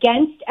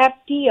against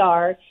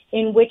FDR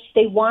in which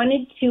they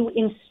wanted to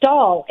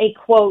install a,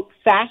 quote,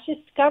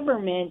 fascist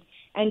government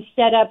and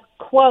set up,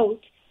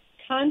 quote,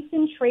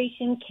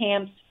 concentration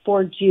camps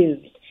for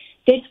Jews.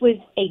 This was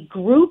a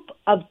group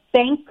of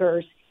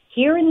bankers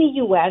here in the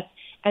U.S.,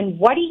 and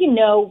what do you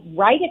know,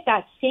 right at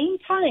that same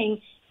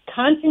time,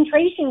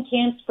 concentration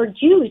camps for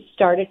Jews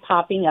started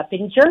popping up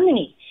in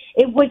Germany.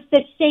 It was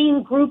the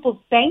same group of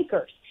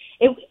bankers.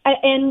 They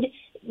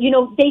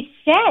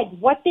said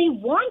what they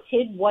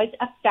wanted was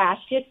a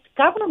fascist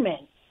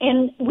government.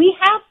 And we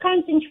have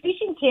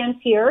concentration camps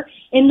here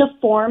in the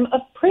form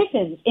of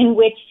prisons in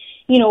which,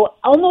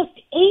 almost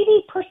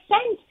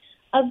 80%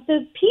 of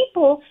the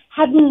people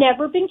have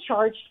never been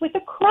charged with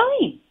a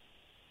crime.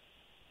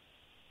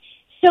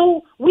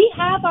 So we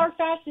have our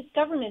fascist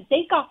government.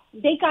 They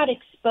got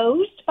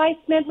exposed by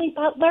Smedley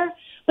Butler,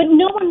 but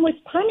no one was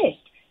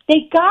punished.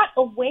 They got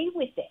away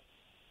with it.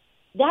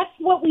 That's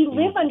what we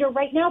live under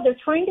right now. They're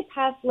trying to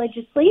pass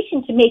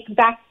legislation to make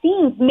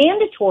vaccines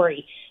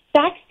mandatory.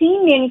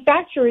 Vaccine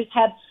manufacturers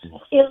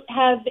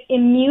have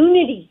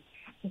immunity,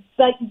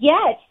 but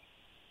yet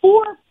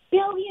 $4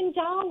 billion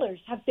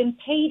have been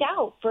paid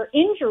out for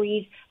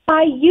injuries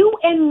by you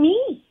and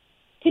me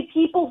to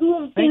people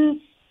who have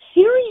been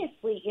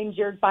seriously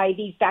injured by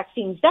these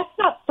vaccines. That's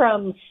not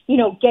from,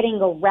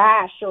 getting a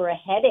rash or a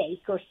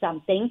headache or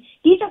something.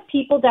 These are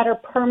people that are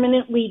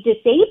permanently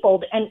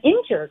disabled and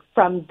injured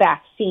from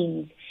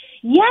vaccines.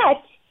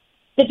 Yet,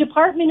 the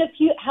Department of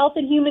Health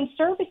and Human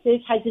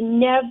Services has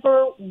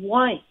never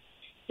once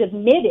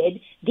submitted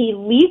the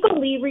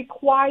legally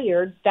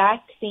required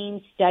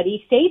vaccine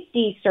study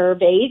safety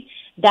surveys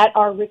that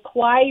are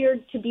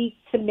required to be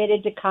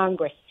submitted to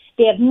Congress.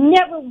 They have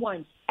never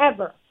once,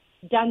 ever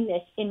done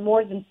this in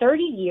more than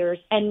 30 years,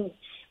 and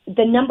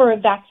the number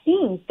of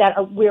vaccines that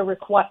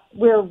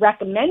we're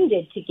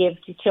recommended to give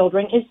to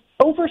children is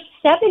over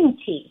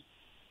 70.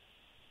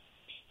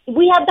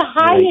 We have the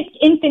highest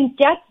infant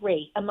death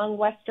rate among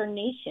Western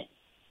nations.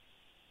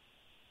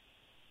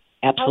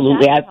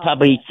 Absolutely.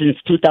 Since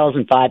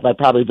 2005, I've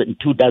probably written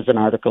 24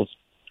 articles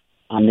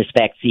on this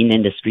vaccine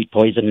industry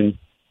poisoning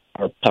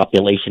our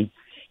population,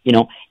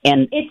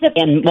 and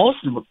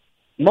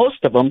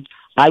most of them,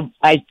 I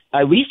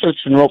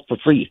researched and wrote for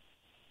free,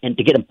 and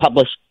to get them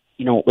published,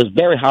 it was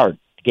very hard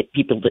to get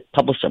people to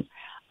publish them.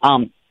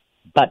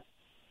 But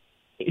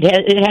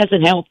it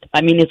hasn't helped.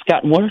 It's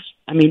gotten worse.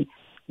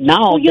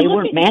 Now they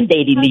weren't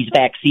mandating these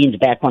vaccines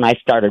back when I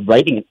started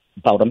writing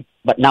about them.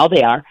 but now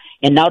they are.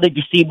 And now did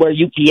you see where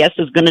UPS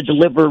is going to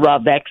deliver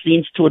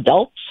vaccines to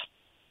adults?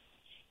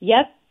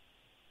 Yep.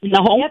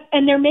 No. Yep.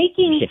 And they're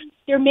making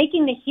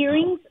the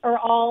hearings are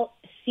all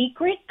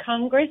secret.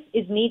 Congress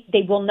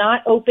they will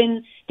not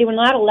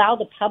allow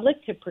the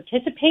public to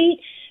participate.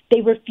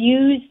 They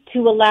refuse to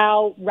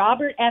allow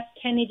Robert F.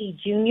 Kennedy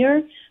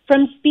Jr.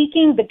 from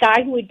speaking, the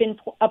guy who had been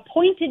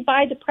appointed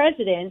by the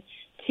president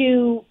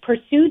to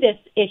pursue this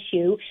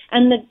issue,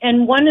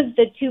 and one of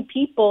the two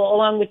people,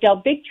 along with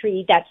Del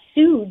Bigtree, that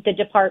sued the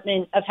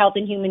Department of Health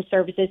and Human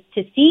Services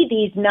to see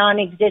these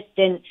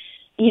non-existent,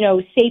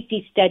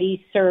 safety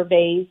study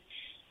surveys,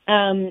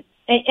 and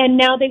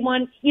now they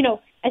want,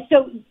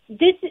 so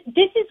this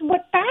is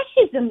what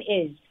fascism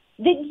is.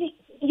 This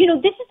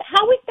is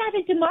how is that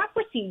a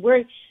democracy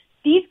where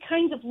these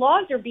kinds of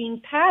laws are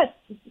being passed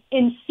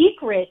in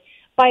secret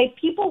by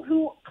people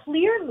who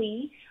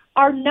clearly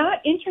are not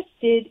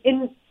interested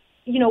in,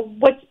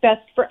 what's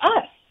best for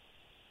us.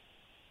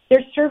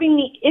 They're serving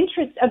the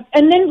interests of,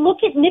 and then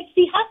look at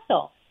Nipsey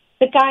Hussle,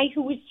 the guy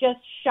who was just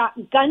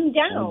gunned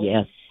down, Oh,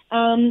 yes.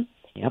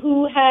 Yep.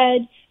 Who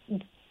had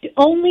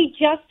only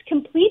just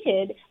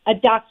completed a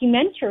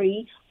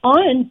documentary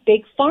on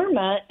Big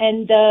Pharma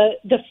and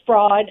the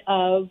fraud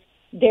of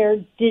their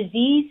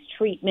disease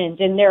treatment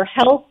and their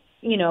health,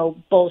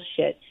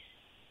 bullshit.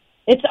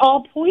 It's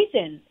all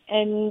poison.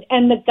 And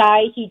the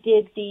guy he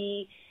did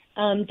the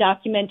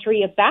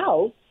documentary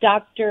about,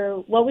 Dr.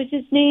 What was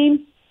his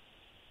name?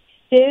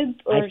 Sib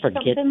or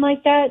something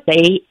like that?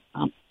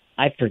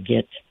 I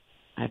forget.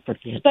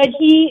 But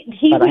he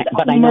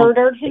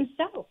murdered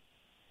himself.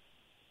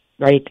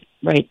 Right.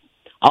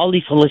 All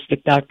these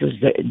holistic doctors,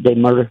 they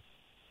murder.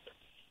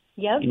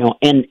 Yep.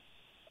 And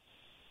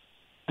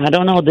I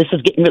don't know, this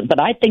is getting,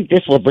 but I think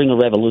this will bring a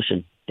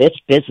revolution. This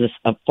business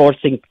of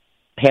forcing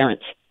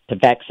parents to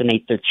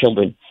vaccinate their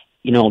children,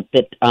 no,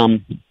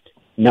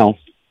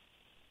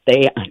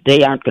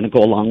 they aren't going to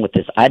go along with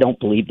this. I don't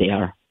believe they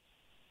are.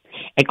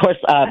 And of course,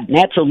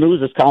 Natural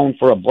News is calling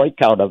for a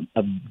boycott of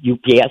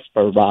UPS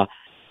for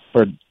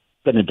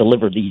going to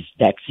deliver these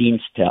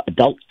vaccines to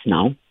adults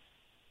now.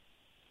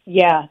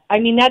 Yeah, I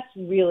mean, that's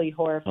really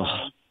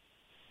horrifying.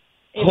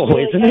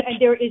 Isn't it? And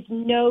there is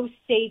no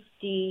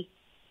safety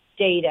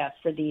data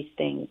for these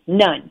things.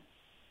 None.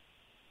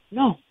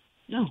 No.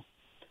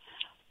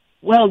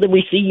 Well, did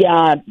we see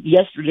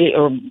yesterday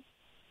or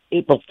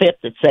April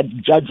 5th, it said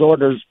judge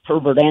orders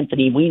pervert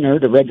Anthony Weiner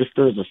to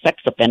register as a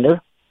sex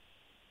offender.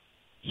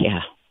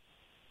 Yeah.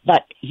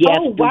 But he has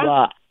to,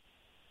 wow.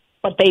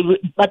 but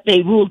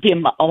they ruled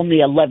him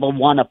only a level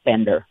 1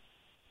 offender.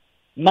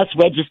 Must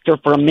register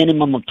for a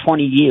minimum of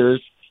 20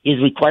 years,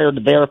 is required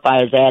to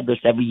verify his address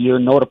every year,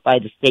 notify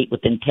the state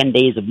within 10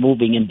 days of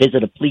moving, and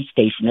visit a police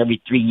station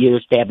every 3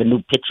 years to have a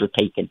new picture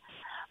taken.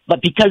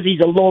 But because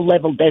he's a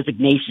low-level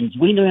designation,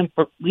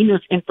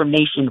 Weiner's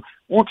information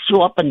won't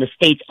show up in the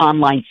state's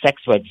online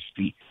sex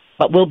registry,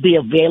 but will be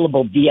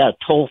available via a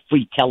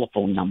toll-free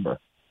telephone number.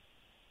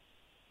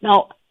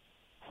 Now,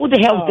 who the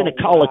hell is going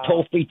to call a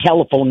toll-free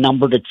telephone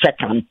number to check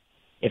on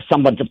if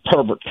someone's a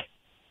pervert?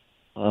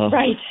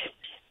 Right.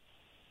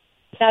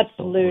 That's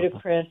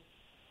ludicrous.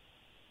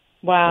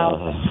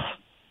 Wow.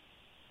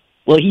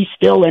 Well, he's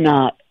still in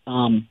I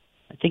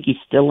think he's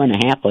still in a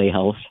halfway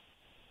house.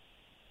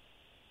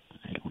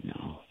 I don't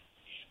know.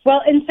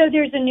 Well, and so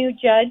there's a new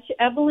judge,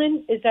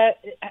 Evelyn. Is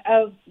that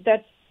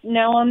that's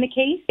now on the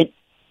case?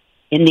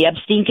 In the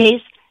Epstein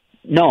case?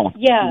 No.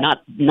 Yeah.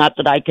 Not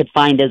that I could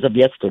find as of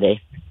yesterday.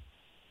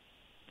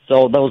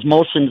 So those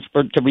motions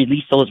to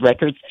release those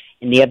records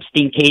in the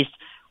Epstein case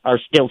are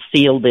still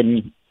sealed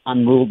and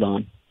unruled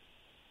on.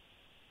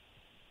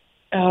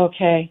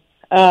 Okay.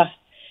 And,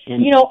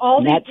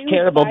 that's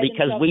terrible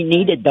because we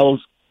needed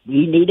those.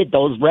 We needed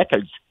those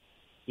records.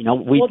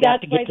 We've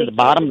got to get to the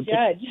bottom of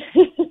it.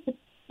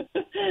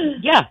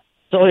 Yeah.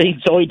 So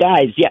he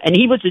dies. Yeah, and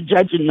he was a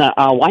judge in the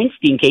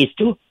Weinstein case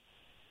too.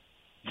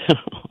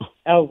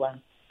 Oh wow.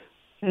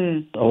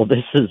 So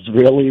this is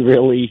really,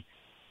 really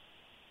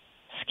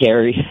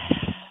scary.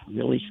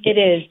 Really scary. It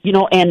is.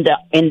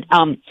 And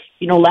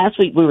last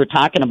week we were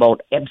talking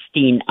about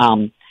Epstein.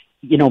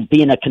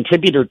 Being a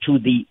contributor to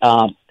the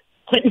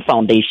Clinton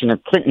Foundation or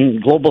Clinton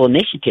Global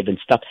Initiative and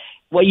stuff.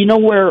 Well,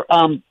 where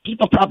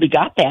people probably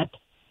got that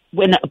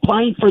when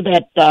applying for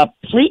that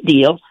plea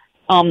deal.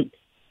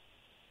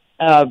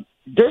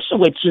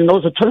 Dershowitz and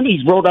those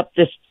attorneys wrote up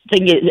this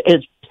thing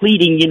as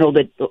pleading,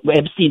 that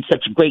Epstein's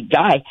such a great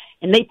guy,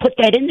 and they put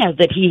that in there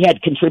that he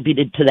had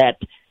contributed to that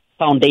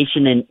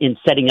foundation in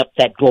setting up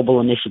that global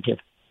initiative.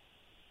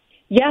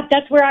 Yeah,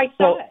 that's where I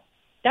saw it.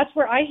 That's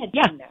where I had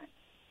seen that.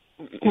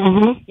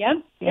 Mm-hmm. Yeah,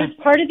 it's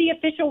part of the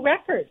official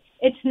record.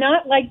 It's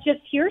not like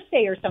just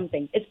hearsay or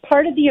something. It's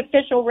part of the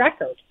official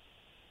record.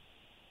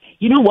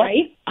 You know what?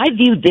 Right? I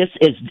view this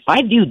as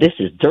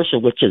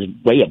Dershowitz's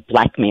way of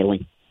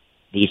blackmailing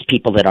these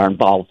people that are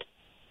involved.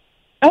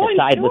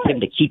 Side with him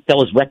to keep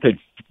those records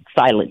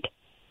silent.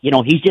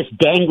 He's just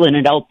dangling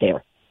it out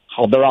there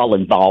how they're all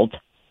involved.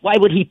 Why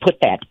would he put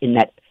that in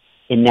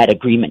that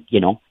agreement?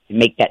 And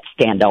make that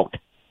stand out.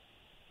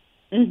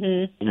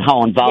 and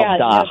how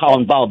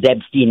involved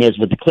Epstein is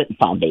with the Clinton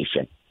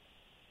Foundation.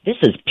 This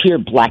is pure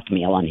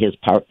blackmail on his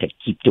part to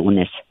keep doing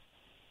this.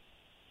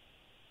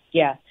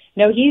 Yeah.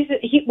 No, he's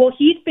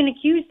been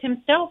accused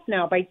himself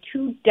now by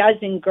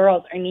 24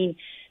 girls. I mean,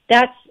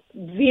 that's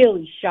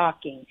really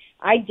shocking.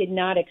 I did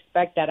not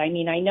expect that. I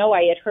mean, I know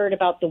I had heard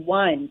about the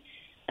one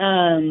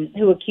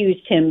who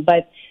accused him,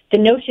 but the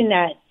notion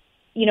that,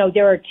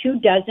 there are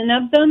 24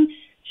 of them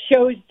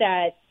shows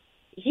that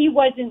he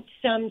wasn't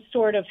some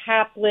sort of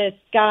hapless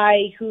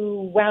guy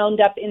who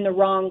wound up in the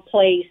wrong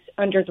place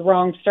under the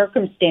wrong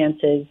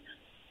circumstances.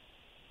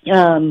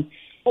 That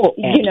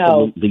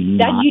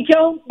you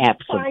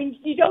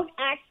don't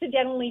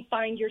accidentally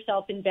find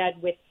yourself in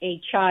bed with a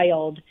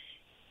child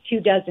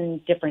 24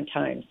 different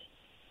times.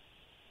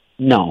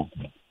 No.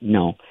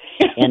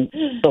 And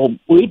so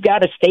we've got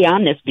to stay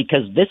on this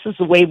because this is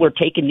the way we're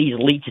taking these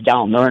elites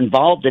down. They're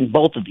involved in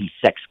both of these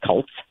sex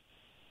cults.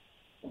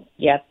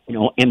 Yes.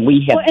 And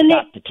we have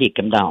got to take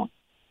them down.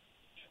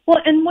 Well,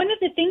 and one of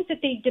the things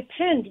that they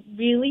depend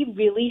really,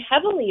 really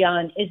heavily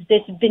on is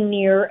this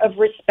veneer of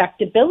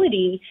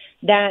respectability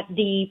that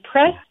the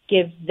press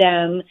gives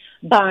them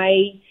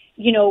by,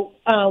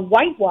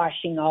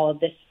 whitewashing all of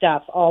this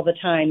stuff all the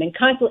time and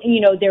constantly,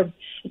 they're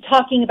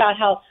talking about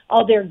how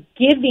all they're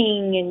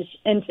giving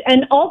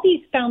and all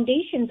these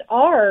foundations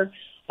are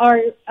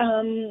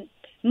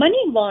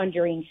money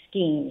laundering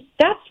schemes.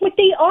 That's what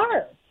they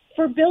are.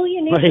 For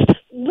billionaires, right.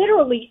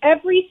 Literally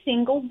every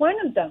single one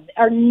of them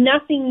are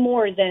nothing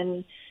more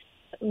than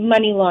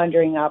money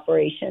laundering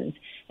operations.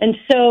 And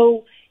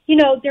so,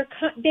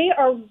 they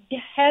are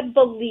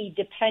heavily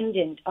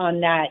dependent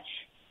on that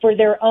for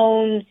their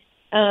own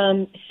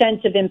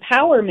sense of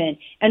empowerment.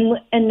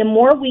 And the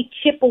more we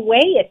chip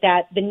away at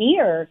that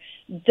veneer,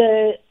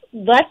 the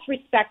less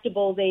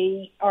respectable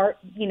they are,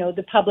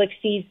 the public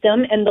sees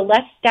them, and the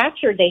less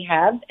stature they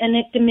have, and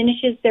it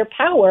diminishes their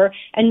power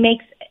and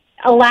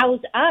allows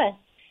us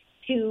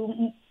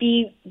to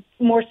be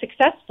more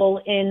successful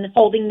in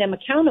holding them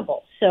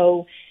accountable.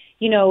 So,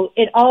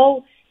 it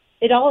all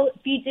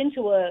feeds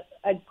into a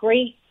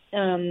great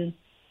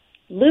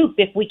loop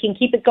if we can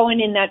keep it going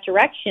in that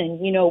direction.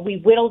 We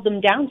whittle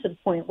them down to the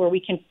point where we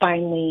can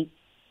finally,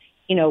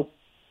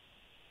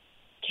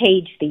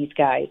 cage these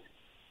guys.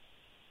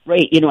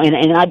 Right,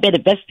 and I've been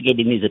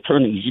investigating these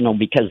attorneys,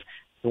 because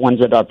the ones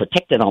that are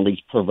protecting all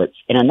these perverts.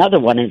 And another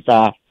one is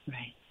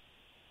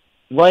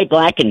Roy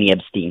Black in the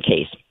Epstein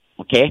case,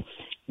 okay?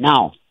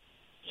 Now,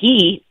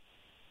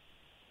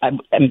 I'm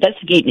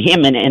investigating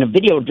him, and a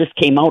video just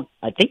came out.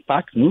 I think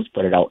Fox News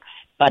put it out.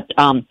 But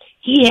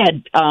he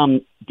had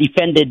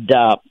defended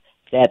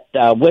that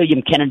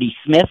William Kennedy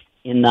Smith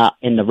in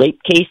the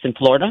rape case in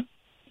Florida,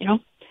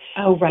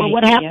 Oh, right. Well,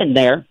 what happened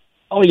there,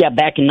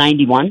 back in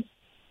 91.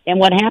 And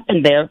what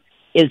happened there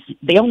is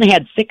they only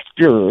had 6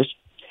 jurors.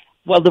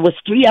 Well, there was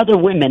 3 other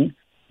women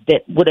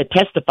that would have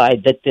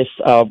testified that this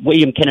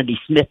William Kennedy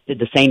Smith did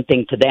the same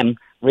thing to them,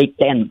 raped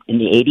them in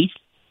the 80s.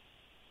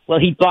 Well,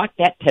 he blocked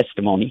that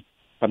testimony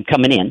from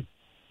coming in,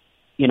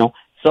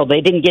 so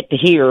they didn't get to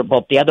hear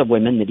about the other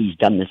women that he's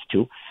done this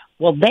to.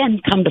 Well, then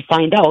come to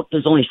find out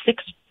there's only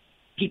 6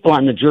 people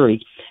on the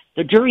jury.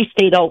 The jury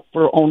stayed out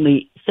for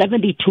only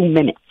 72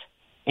 minutes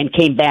and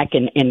came back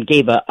and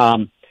gave a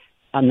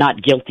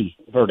not guilty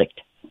verdict.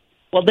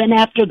 Well, then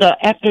after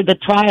the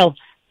trial,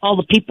 all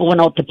the people went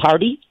out to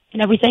party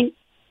and everything.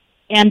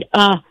 And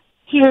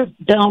here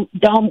down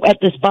at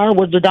this bar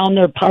where they're down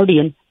there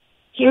partying,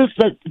 here's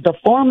the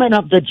foreman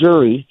of the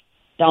jury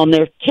down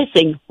there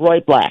kissing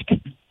Roy Black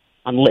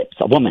on lips,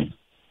 a woman.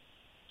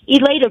 He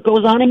later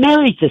goes on and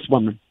marries this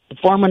woman, the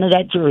foreman of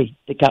that jury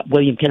that got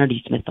William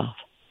Kennedy Smith off.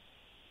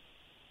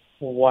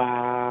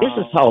 Wow. This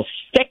is how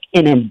sick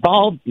and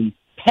involved these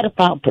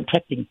pedophile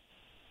protecting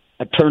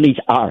attorneys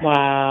are.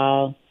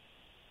 Wow.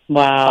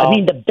 I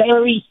mean, the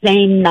very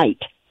same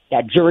night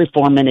that jury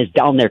foreman is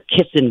down there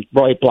kissing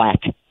Roy Black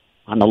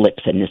on the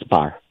lips in this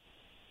bar.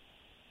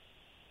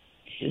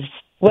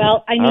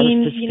 Well, I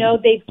mean,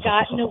 they've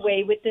gotten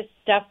away with this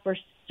stuff for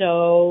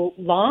so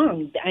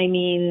long. I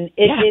mean,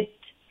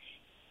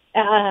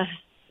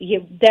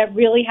 that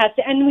really has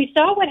to, and we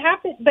saw what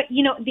happened, but,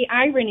 the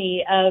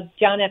irony of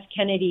John F.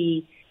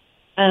 Kennedy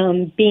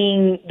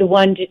being the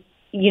one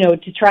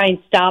to try and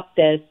stop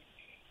this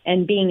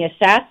and being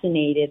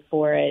assassinated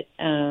for it.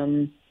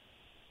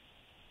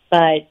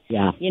 But,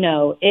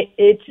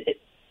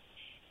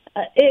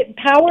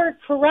 power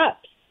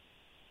corrupts.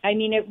 I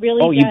mean, it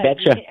really does. You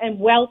betcha. And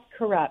wealth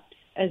corrupts.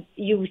 As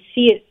you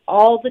see it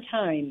all the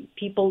time.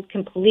 People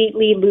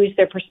completely lose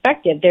their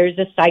perspective. There's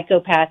a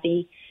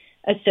psychopathy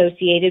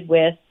associated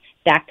with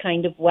that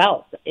kind of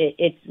wealth.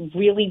 It's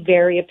really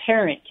very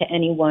apparent to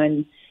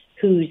anyone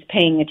who's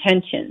paying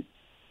attention.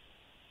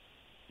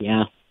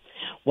 Yeah.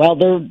 Well,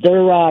 they're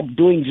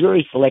doing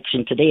jury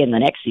selection today in the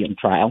NXIVM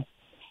trial.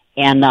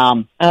 And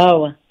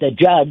the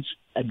judge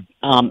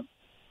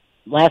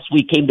last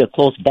week came to a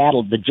close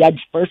battle. The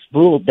judge first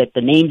ruled that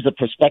the names of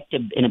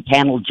prospective and a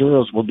panel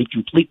jurors will be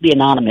completely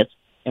anonymous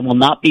and will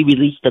not be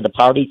released to the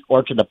parties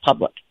or to the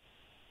public.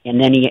 And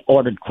then he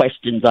ordered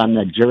questions on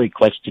the jury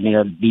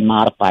questionnaire to be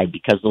modified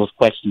because those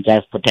questions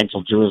asked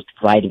potential jurors to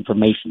provide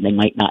information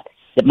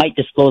that might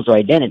disclose their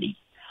identity.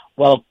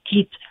 Well,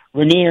 Keith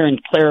Raniere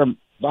and Claire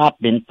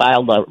Bachman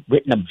filed a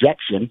written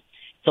objection.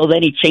 So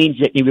then he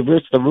changed it. He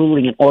reversed the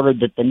ruling and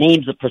ordered that the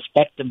names of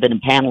prospective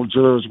and panel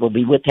jurors will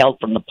be withheld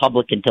from the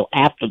public until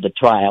after the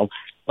trial,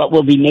 but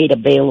will be made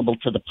available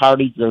to the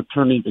parties, their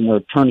attorneys, and their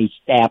attorneys'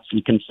 staffs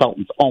and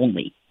consultants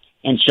only,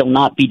 and shall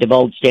not be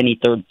divulged to any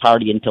third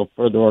party until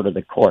further order of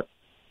the court.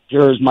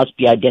 Jurors must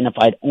be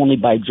identified only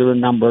by juror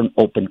number in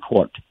open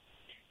court.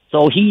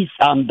 So he's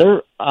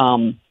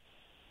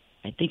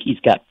I think he's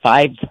got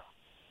 5.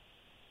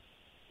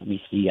 Let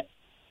me see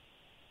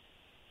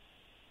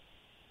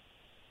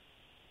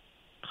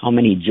how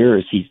many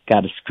jurors he's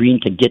got a screen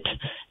to get.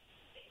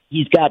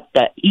 He's got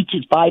each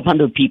is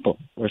 500 people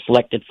were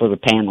selected for the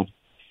panel,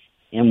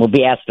 and will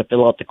be asked to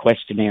fill out the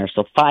questionnaire.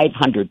 So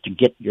 500 to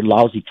get your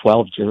lousy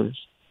 12 jurors.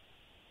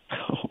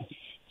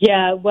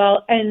 Yeah,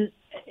 well, and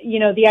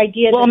the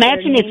idea. Well,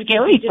 imagine it's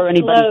scary for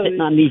anybody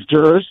sitting on these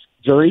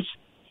juries.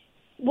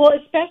 Well,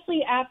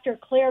 especially after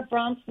Claire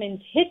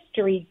Bronfman's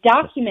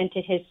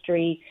documented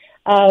history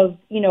of,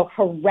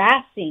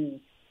 harassing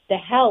the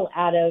hell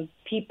out of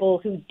people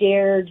who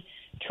dared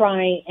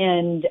try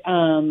and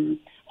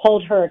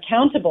hold her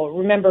accountable.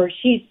 Remember,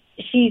 she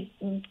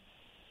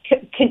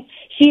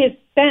has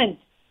spent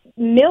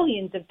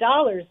millions of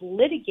dollars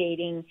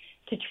litigating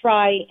to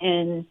try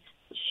and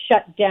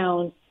shut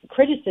down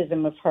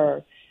criticism of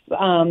her.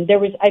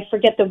 I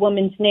forget the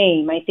woman's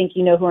name. I think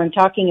you know who I'm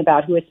talking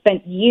about, who has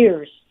spent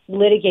years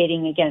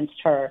litigating against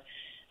her.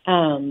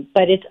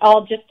 But it's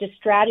all just a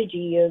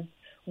strategy of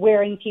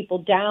wearing people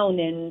down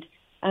and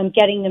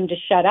getting them to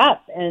shut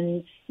up.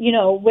 And,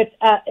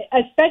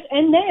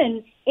 and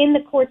then in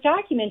the court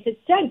documents, it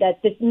said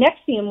that this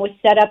NXIVM was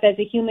set up as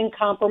a human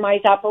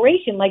compromise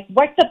operation. Like,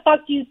 what the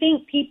fuck do you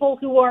think people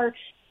who are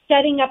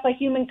setting up a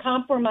human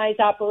compromise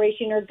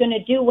operation are going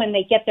to do when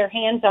they get their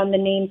hands on the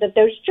names of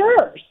those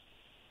jurors?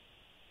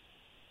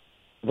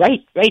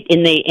 Right.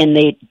 And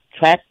they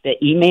tracked the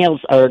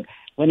emails, or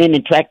went in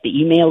and tracked the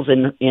emails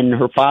in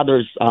her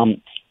father's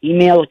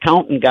email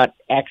account and got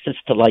access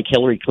to, like,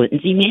 Hillary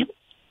Clinton's email.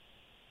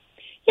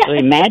 Yeah, so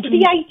imagine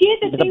the idea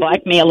that the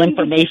blackmail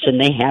information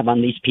they have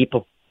on these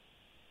people.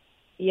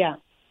 Yeah.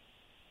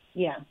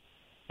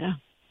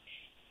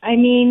 I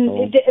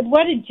mean,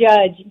 what a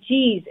judge.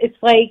 Jeez,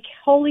 it's like,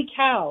 holy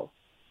cow.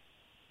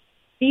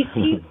 These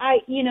people,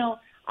 I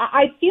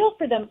feel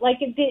for them.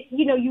 Like,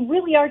 you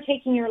really are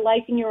taking your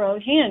life in your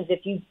own hands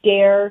if you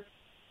dare,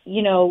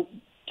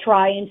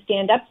 try and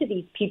stand up to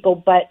these people.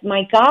 But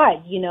my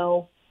God,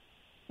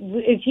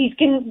 if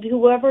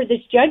whoever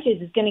this judge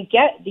is going to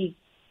get these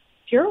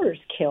jurors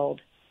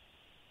killed,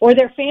 or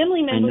their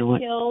family members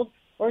killed,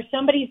 or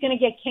somebody's going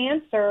to get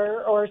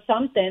cancer or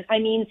something. I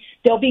mean,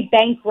 they'll be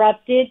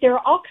bankrupted. There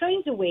are all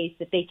kinds of ways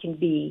that they can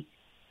be,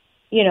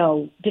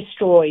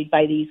 destroyed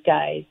by these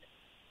guys.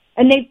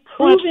 And they've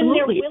proven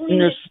their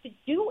willingness to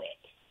do it.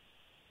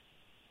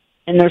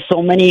 And there's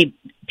so many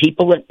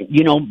people that,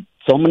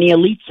 so many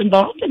elites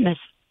involved in this.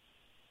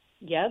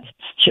 Yep.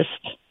 It's just,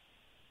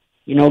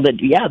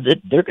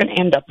 that they're going to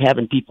end up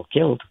having people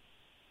killed.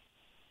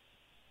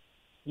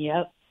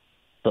 Yep.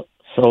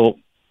 So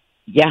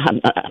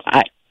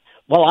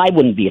I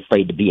wouldn't be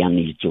afraid to be on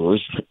the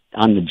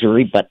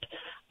jury, but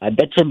I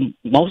bet you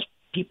most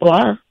people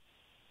are.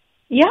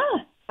 Yeah,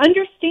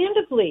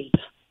 understandably.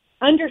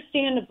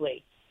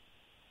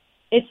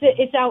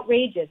 It's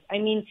outrageous. I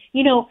mean,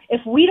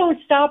 if we don't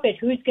stop it,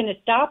 who's going to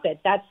stop it?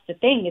 That's the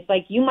thing. It's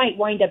like you might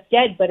wind up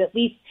dead, but at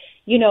least,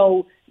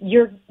 you're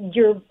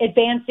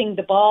advancing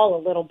the ball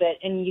a little bit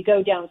and you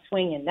go down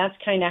swinging. That's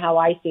kind of how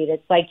I see it.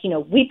 It's like,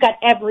 we've got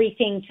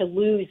everything to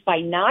lose by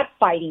not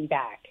fighting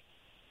back.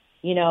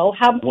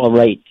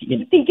 Right.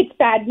 You think it's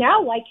bad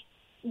now? Like,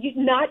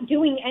 not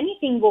doing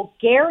anything will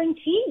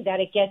guarantee that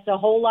it gets a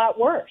whole lot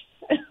worse.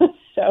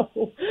 So.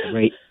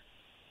 Right.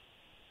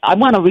 I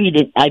want to read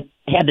it. I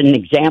had an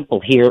example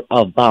here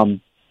of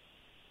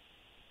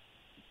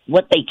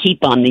what they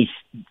keep on these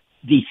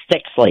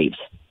sex slaves.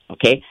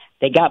 Okay,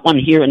 they got one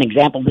here. An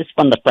example. This is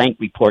from the Frank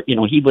report.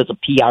 He was a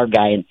PR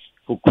guy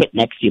who quit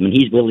NXIVM, and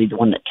he's really the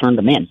one that turned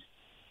him in.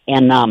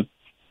 And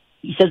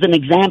he says an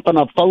example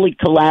of a fully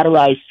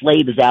collateralized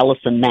slave is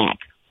Allison Mack.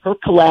 Her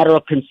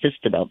collateral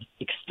consisted of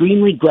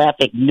extremely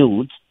graphic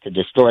nudes to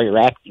destroy her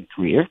acting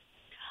career,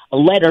 a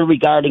letter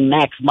regarding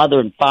Mack's mother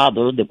and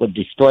father that would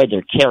destroy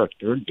their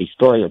character,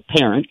 destroy her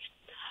parents,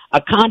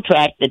 a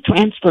contract that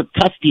transferred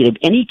custody of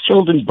any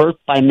children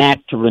birthed by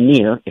Mack to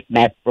Raniere, if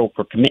Mack broke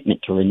her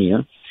commitment to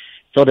Raniere,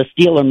 so to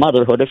steal her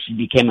motherhood if she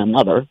became a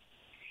mother,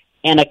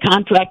 and a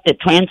contract that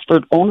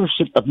transferred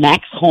ownership of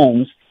Mack's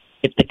homes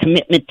if the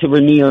commitment to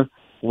Raniere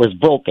was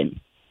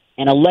broken,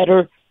 and a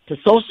letter to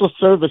social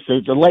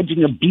services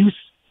alleging abuse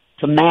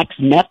to Mack's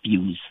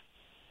nephews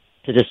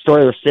to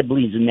destroy her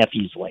siblings' and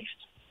nephews' lives.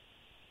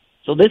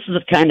 So this is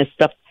the kind of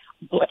stuff.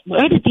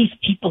 Why did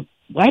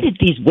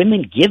these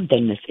women give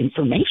them this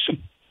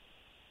information?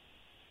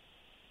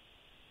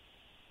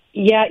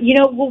 Yeah,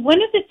 well,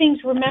 one of the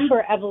things,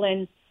 remember,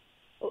 Evelyn,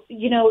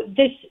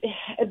 this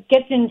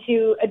gets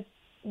into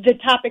the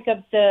topic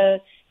of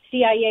the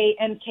CIA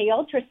MK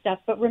Ultra stuff,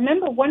 but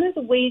remember, one of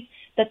the ways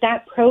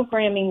that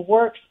programming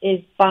works is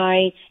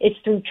it's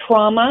through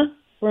trauma,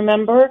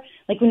 remember?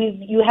 Like when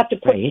you have to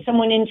put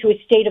someone into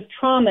a state of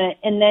trauma,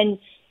 and then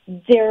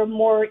they're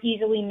more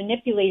easily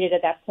manipulated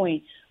at that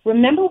point.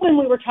 Remember when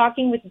we were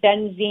talking with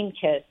Ben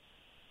Zemkis,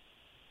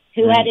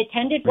 who had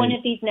attended one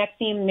of these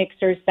NXIVM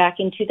mixers back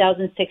in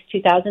 2006,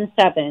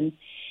 2007,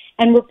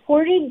 and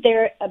reported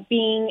there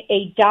being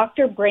a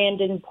Dr.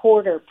 Brandon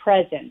Porter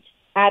present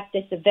at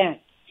this event,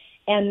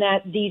 and that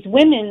these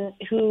women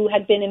who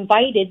had been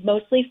invited,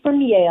 mostly from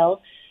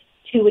Yale,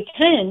 to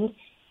attend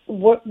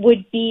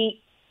would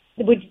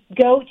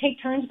go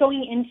take turns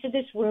going into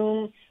this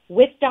room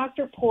with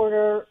Dr.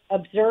 Porter,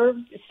 observe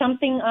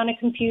something on a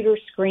computer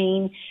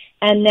screen,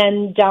 and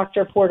then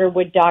Dr. Porter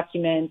would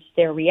document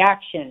their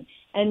reaction.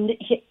 And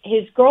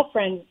his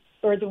girlfriend,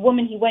 or the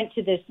woman he went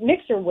to this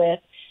mixer with,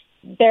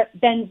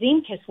 Ben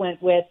Zemkis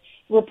went with,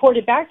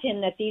 reported back to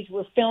him that these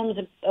were films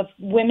of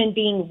women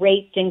being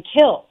raped and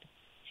killed.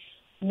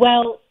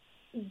 Well,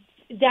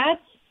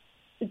 that's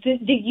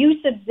the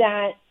use of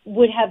that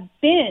would have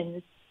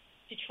been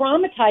to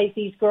traumatize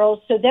these girls.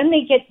 So then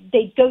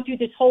they go through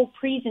this whole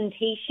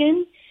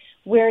presentation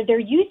where they're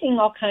using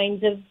all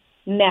kinds of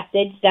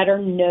methods that are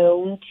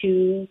known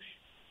to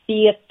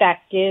be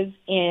effective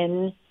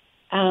in,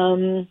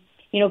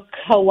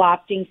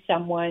 co-opting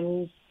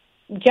someone's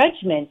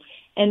judgment.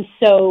 And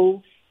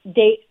so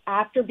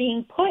after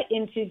being put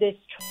into this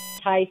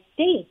traumatized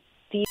state,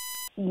 these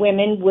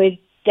women would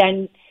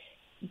then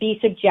be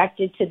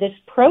subjected to this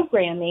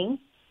programming,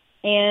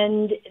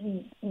 and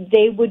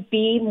they would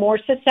be more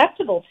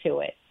susceptible to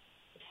it.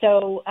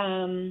 So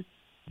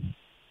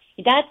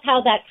that's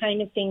how that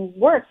kind of thing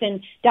works.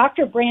 And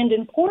Dr.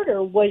 Brandon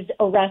Porter was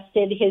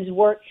arrested. His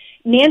work,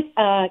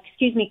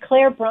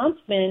 Claire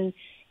Bronfman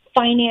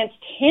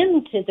financed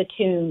him to the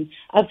tune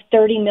of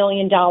 $30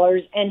 million,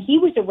 and he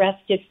was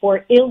arrested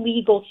for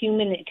illegal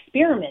human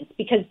experiments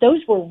because those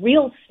were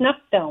real snuff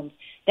films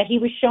that he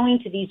was showing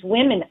to these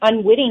women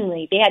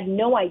unwittingly. They had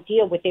no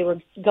idea what they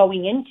were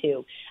going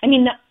into. I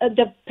mean,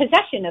 the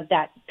possession of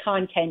that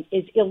content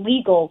is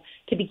illegal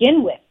to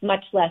begin with,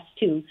 much less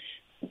to,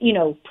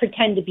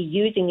 pretend to be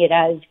using it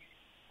as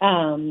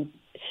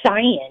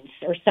science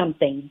or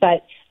something.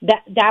 But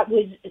that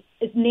was,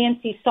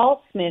 Nancy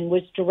Saltzman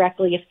was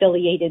directly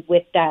affiliated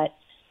with that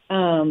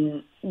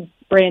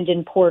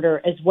Brandon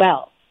Porter as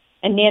well.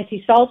 And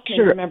Nancy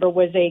Saltzman, remember,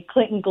 was a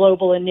Clinton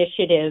Global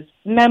Initiative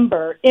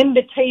member,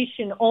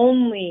 invitation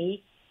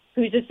only,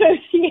 who's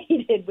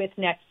associated with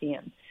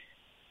NXIVM.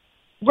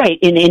 Right,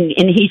 and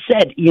he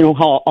said,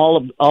 how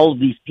all of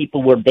these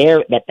people were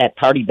there at that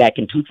party back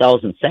in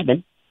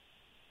 2007.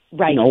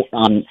 Right.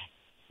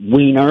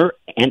 Weiner,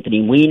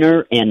 Anthony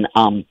Weiner, and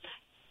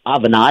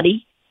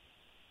Avenatti.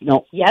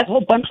 A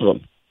whole bunch of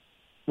them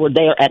were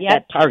there at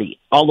that party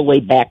all the way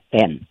back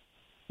then.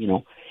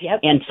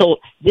 And so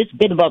this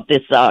bit about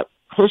this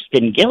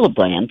Kirsten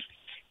Gillibrand,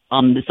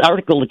 this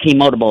article that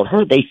came out about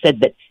her, they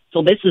said that,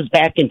 so this is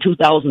back in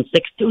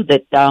 2006 too,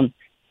 that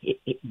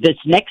this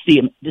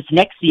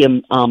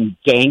NXIVM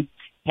gang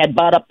had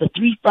bought up the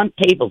 3 front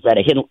tables at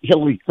a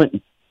Hillary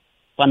Clinton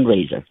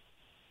fundraiser.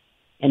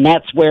 And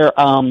that's where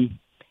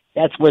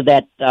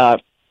that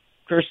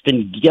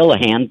Kirsten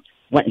Gillibrand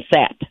went and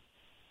sat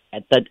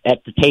at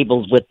the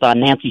tables with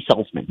Nancy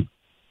Saltzman.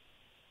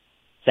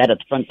 Sat at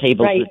the front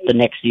tables that the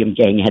NXIVM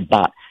gang had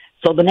bought.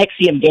 So the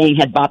NXIVM gang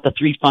had bought the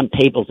 3 front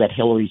tables at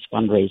Hillary's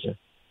fundraiser.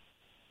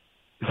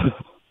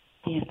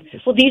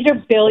 Well, these are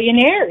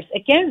billionaires.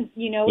 Again,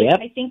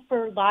 I think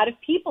for a lot of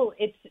people,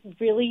 it's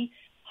really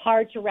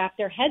hard to wrap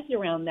their heads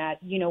around that.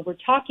 We're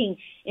talking,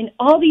 in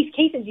all these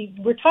cases,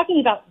 we're talking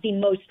about the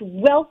most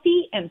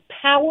wealthy and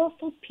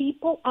powerful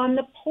people on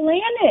the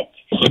planet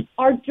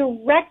are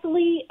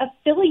directly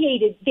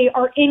affiliated. They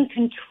are in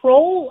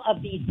control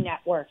of these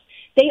networks.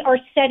 They are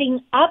setting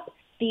up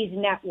these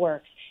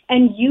networks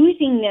and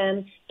using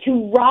them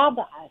to rob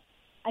us.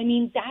 I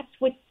mean, that's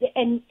what,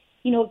 and,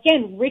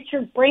 again,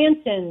 Richard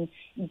Branson,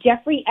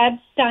 Jeffrey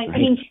Epstein. I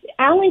mean,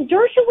 Alan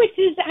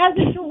Dershowitz has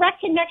a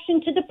direct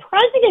connection to the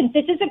president.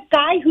 This is a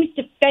guy who's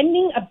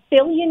defending a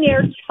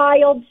billionaire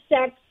child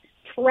sex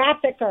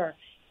trafficker.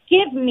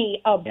 Give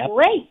me a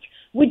break.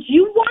 Would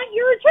you want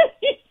your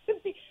to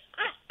be?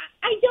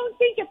 I don't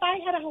think if I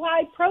had a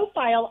high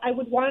profile, I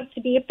would want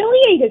to be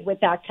affiliated with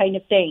that kind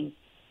of thing.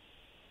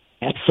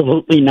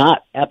 Absolutely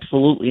not.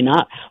 Absolutely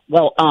not.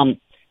 Well,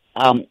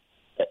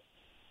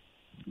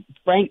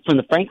 Frank from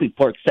the Frank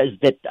Report says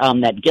that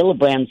that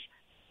Gillibrand's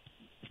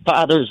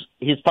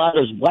his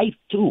father's wife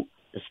too,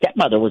 the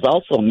stepmother, was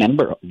also a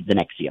member of the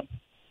NXIVM.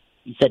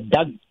 He said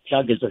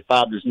Doug is her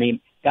father's name,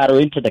 got her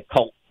into the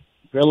cult.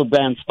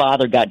 Gillibrand's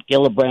father got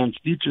Gillibrand's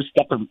future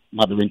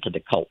stepmother into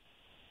the cult.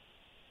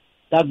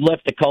 Doug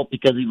left the cult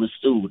because he was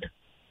sued.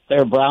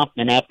 Claire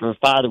Bronfman, after her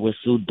father was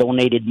sued,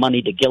 donated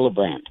money to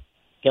Gillibrand.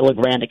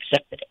 Gillibrand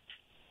accepted it.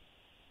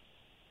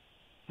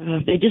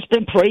 They've just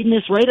been parading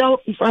this right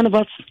out in front of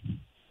us.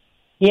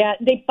 Yeah,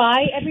 they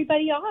buy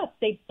everybody off.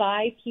 They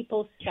buy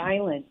people's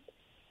silence.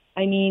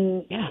 I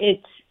mean,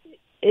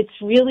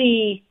 it's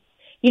really,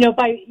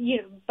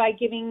 by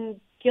giving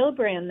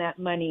Gillibrand that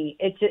money,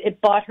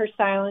 it bought her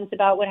silence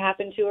about what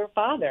happened to her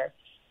father.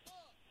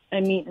 I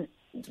mean,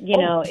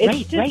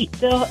 it's just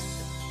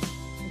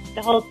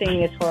the whole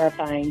thing is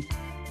horrifying.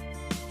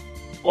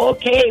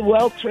 Okay,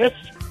 well, Trish,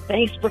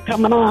 thanks for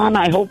coming on.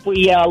 I hope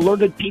we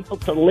alerted people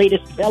to the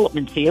latest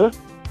developments here.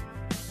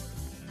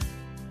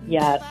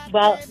 Yeah,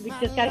 well, we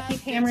just got to keep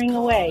hammering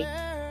away.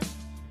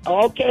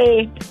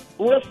 Okay,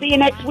 we'll see you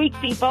next week,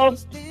 people.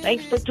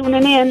 Thanks for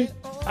tuning in.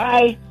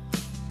 Bye.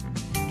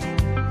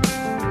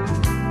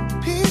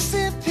 Piece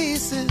in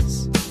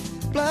pieces,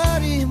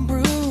 bloody and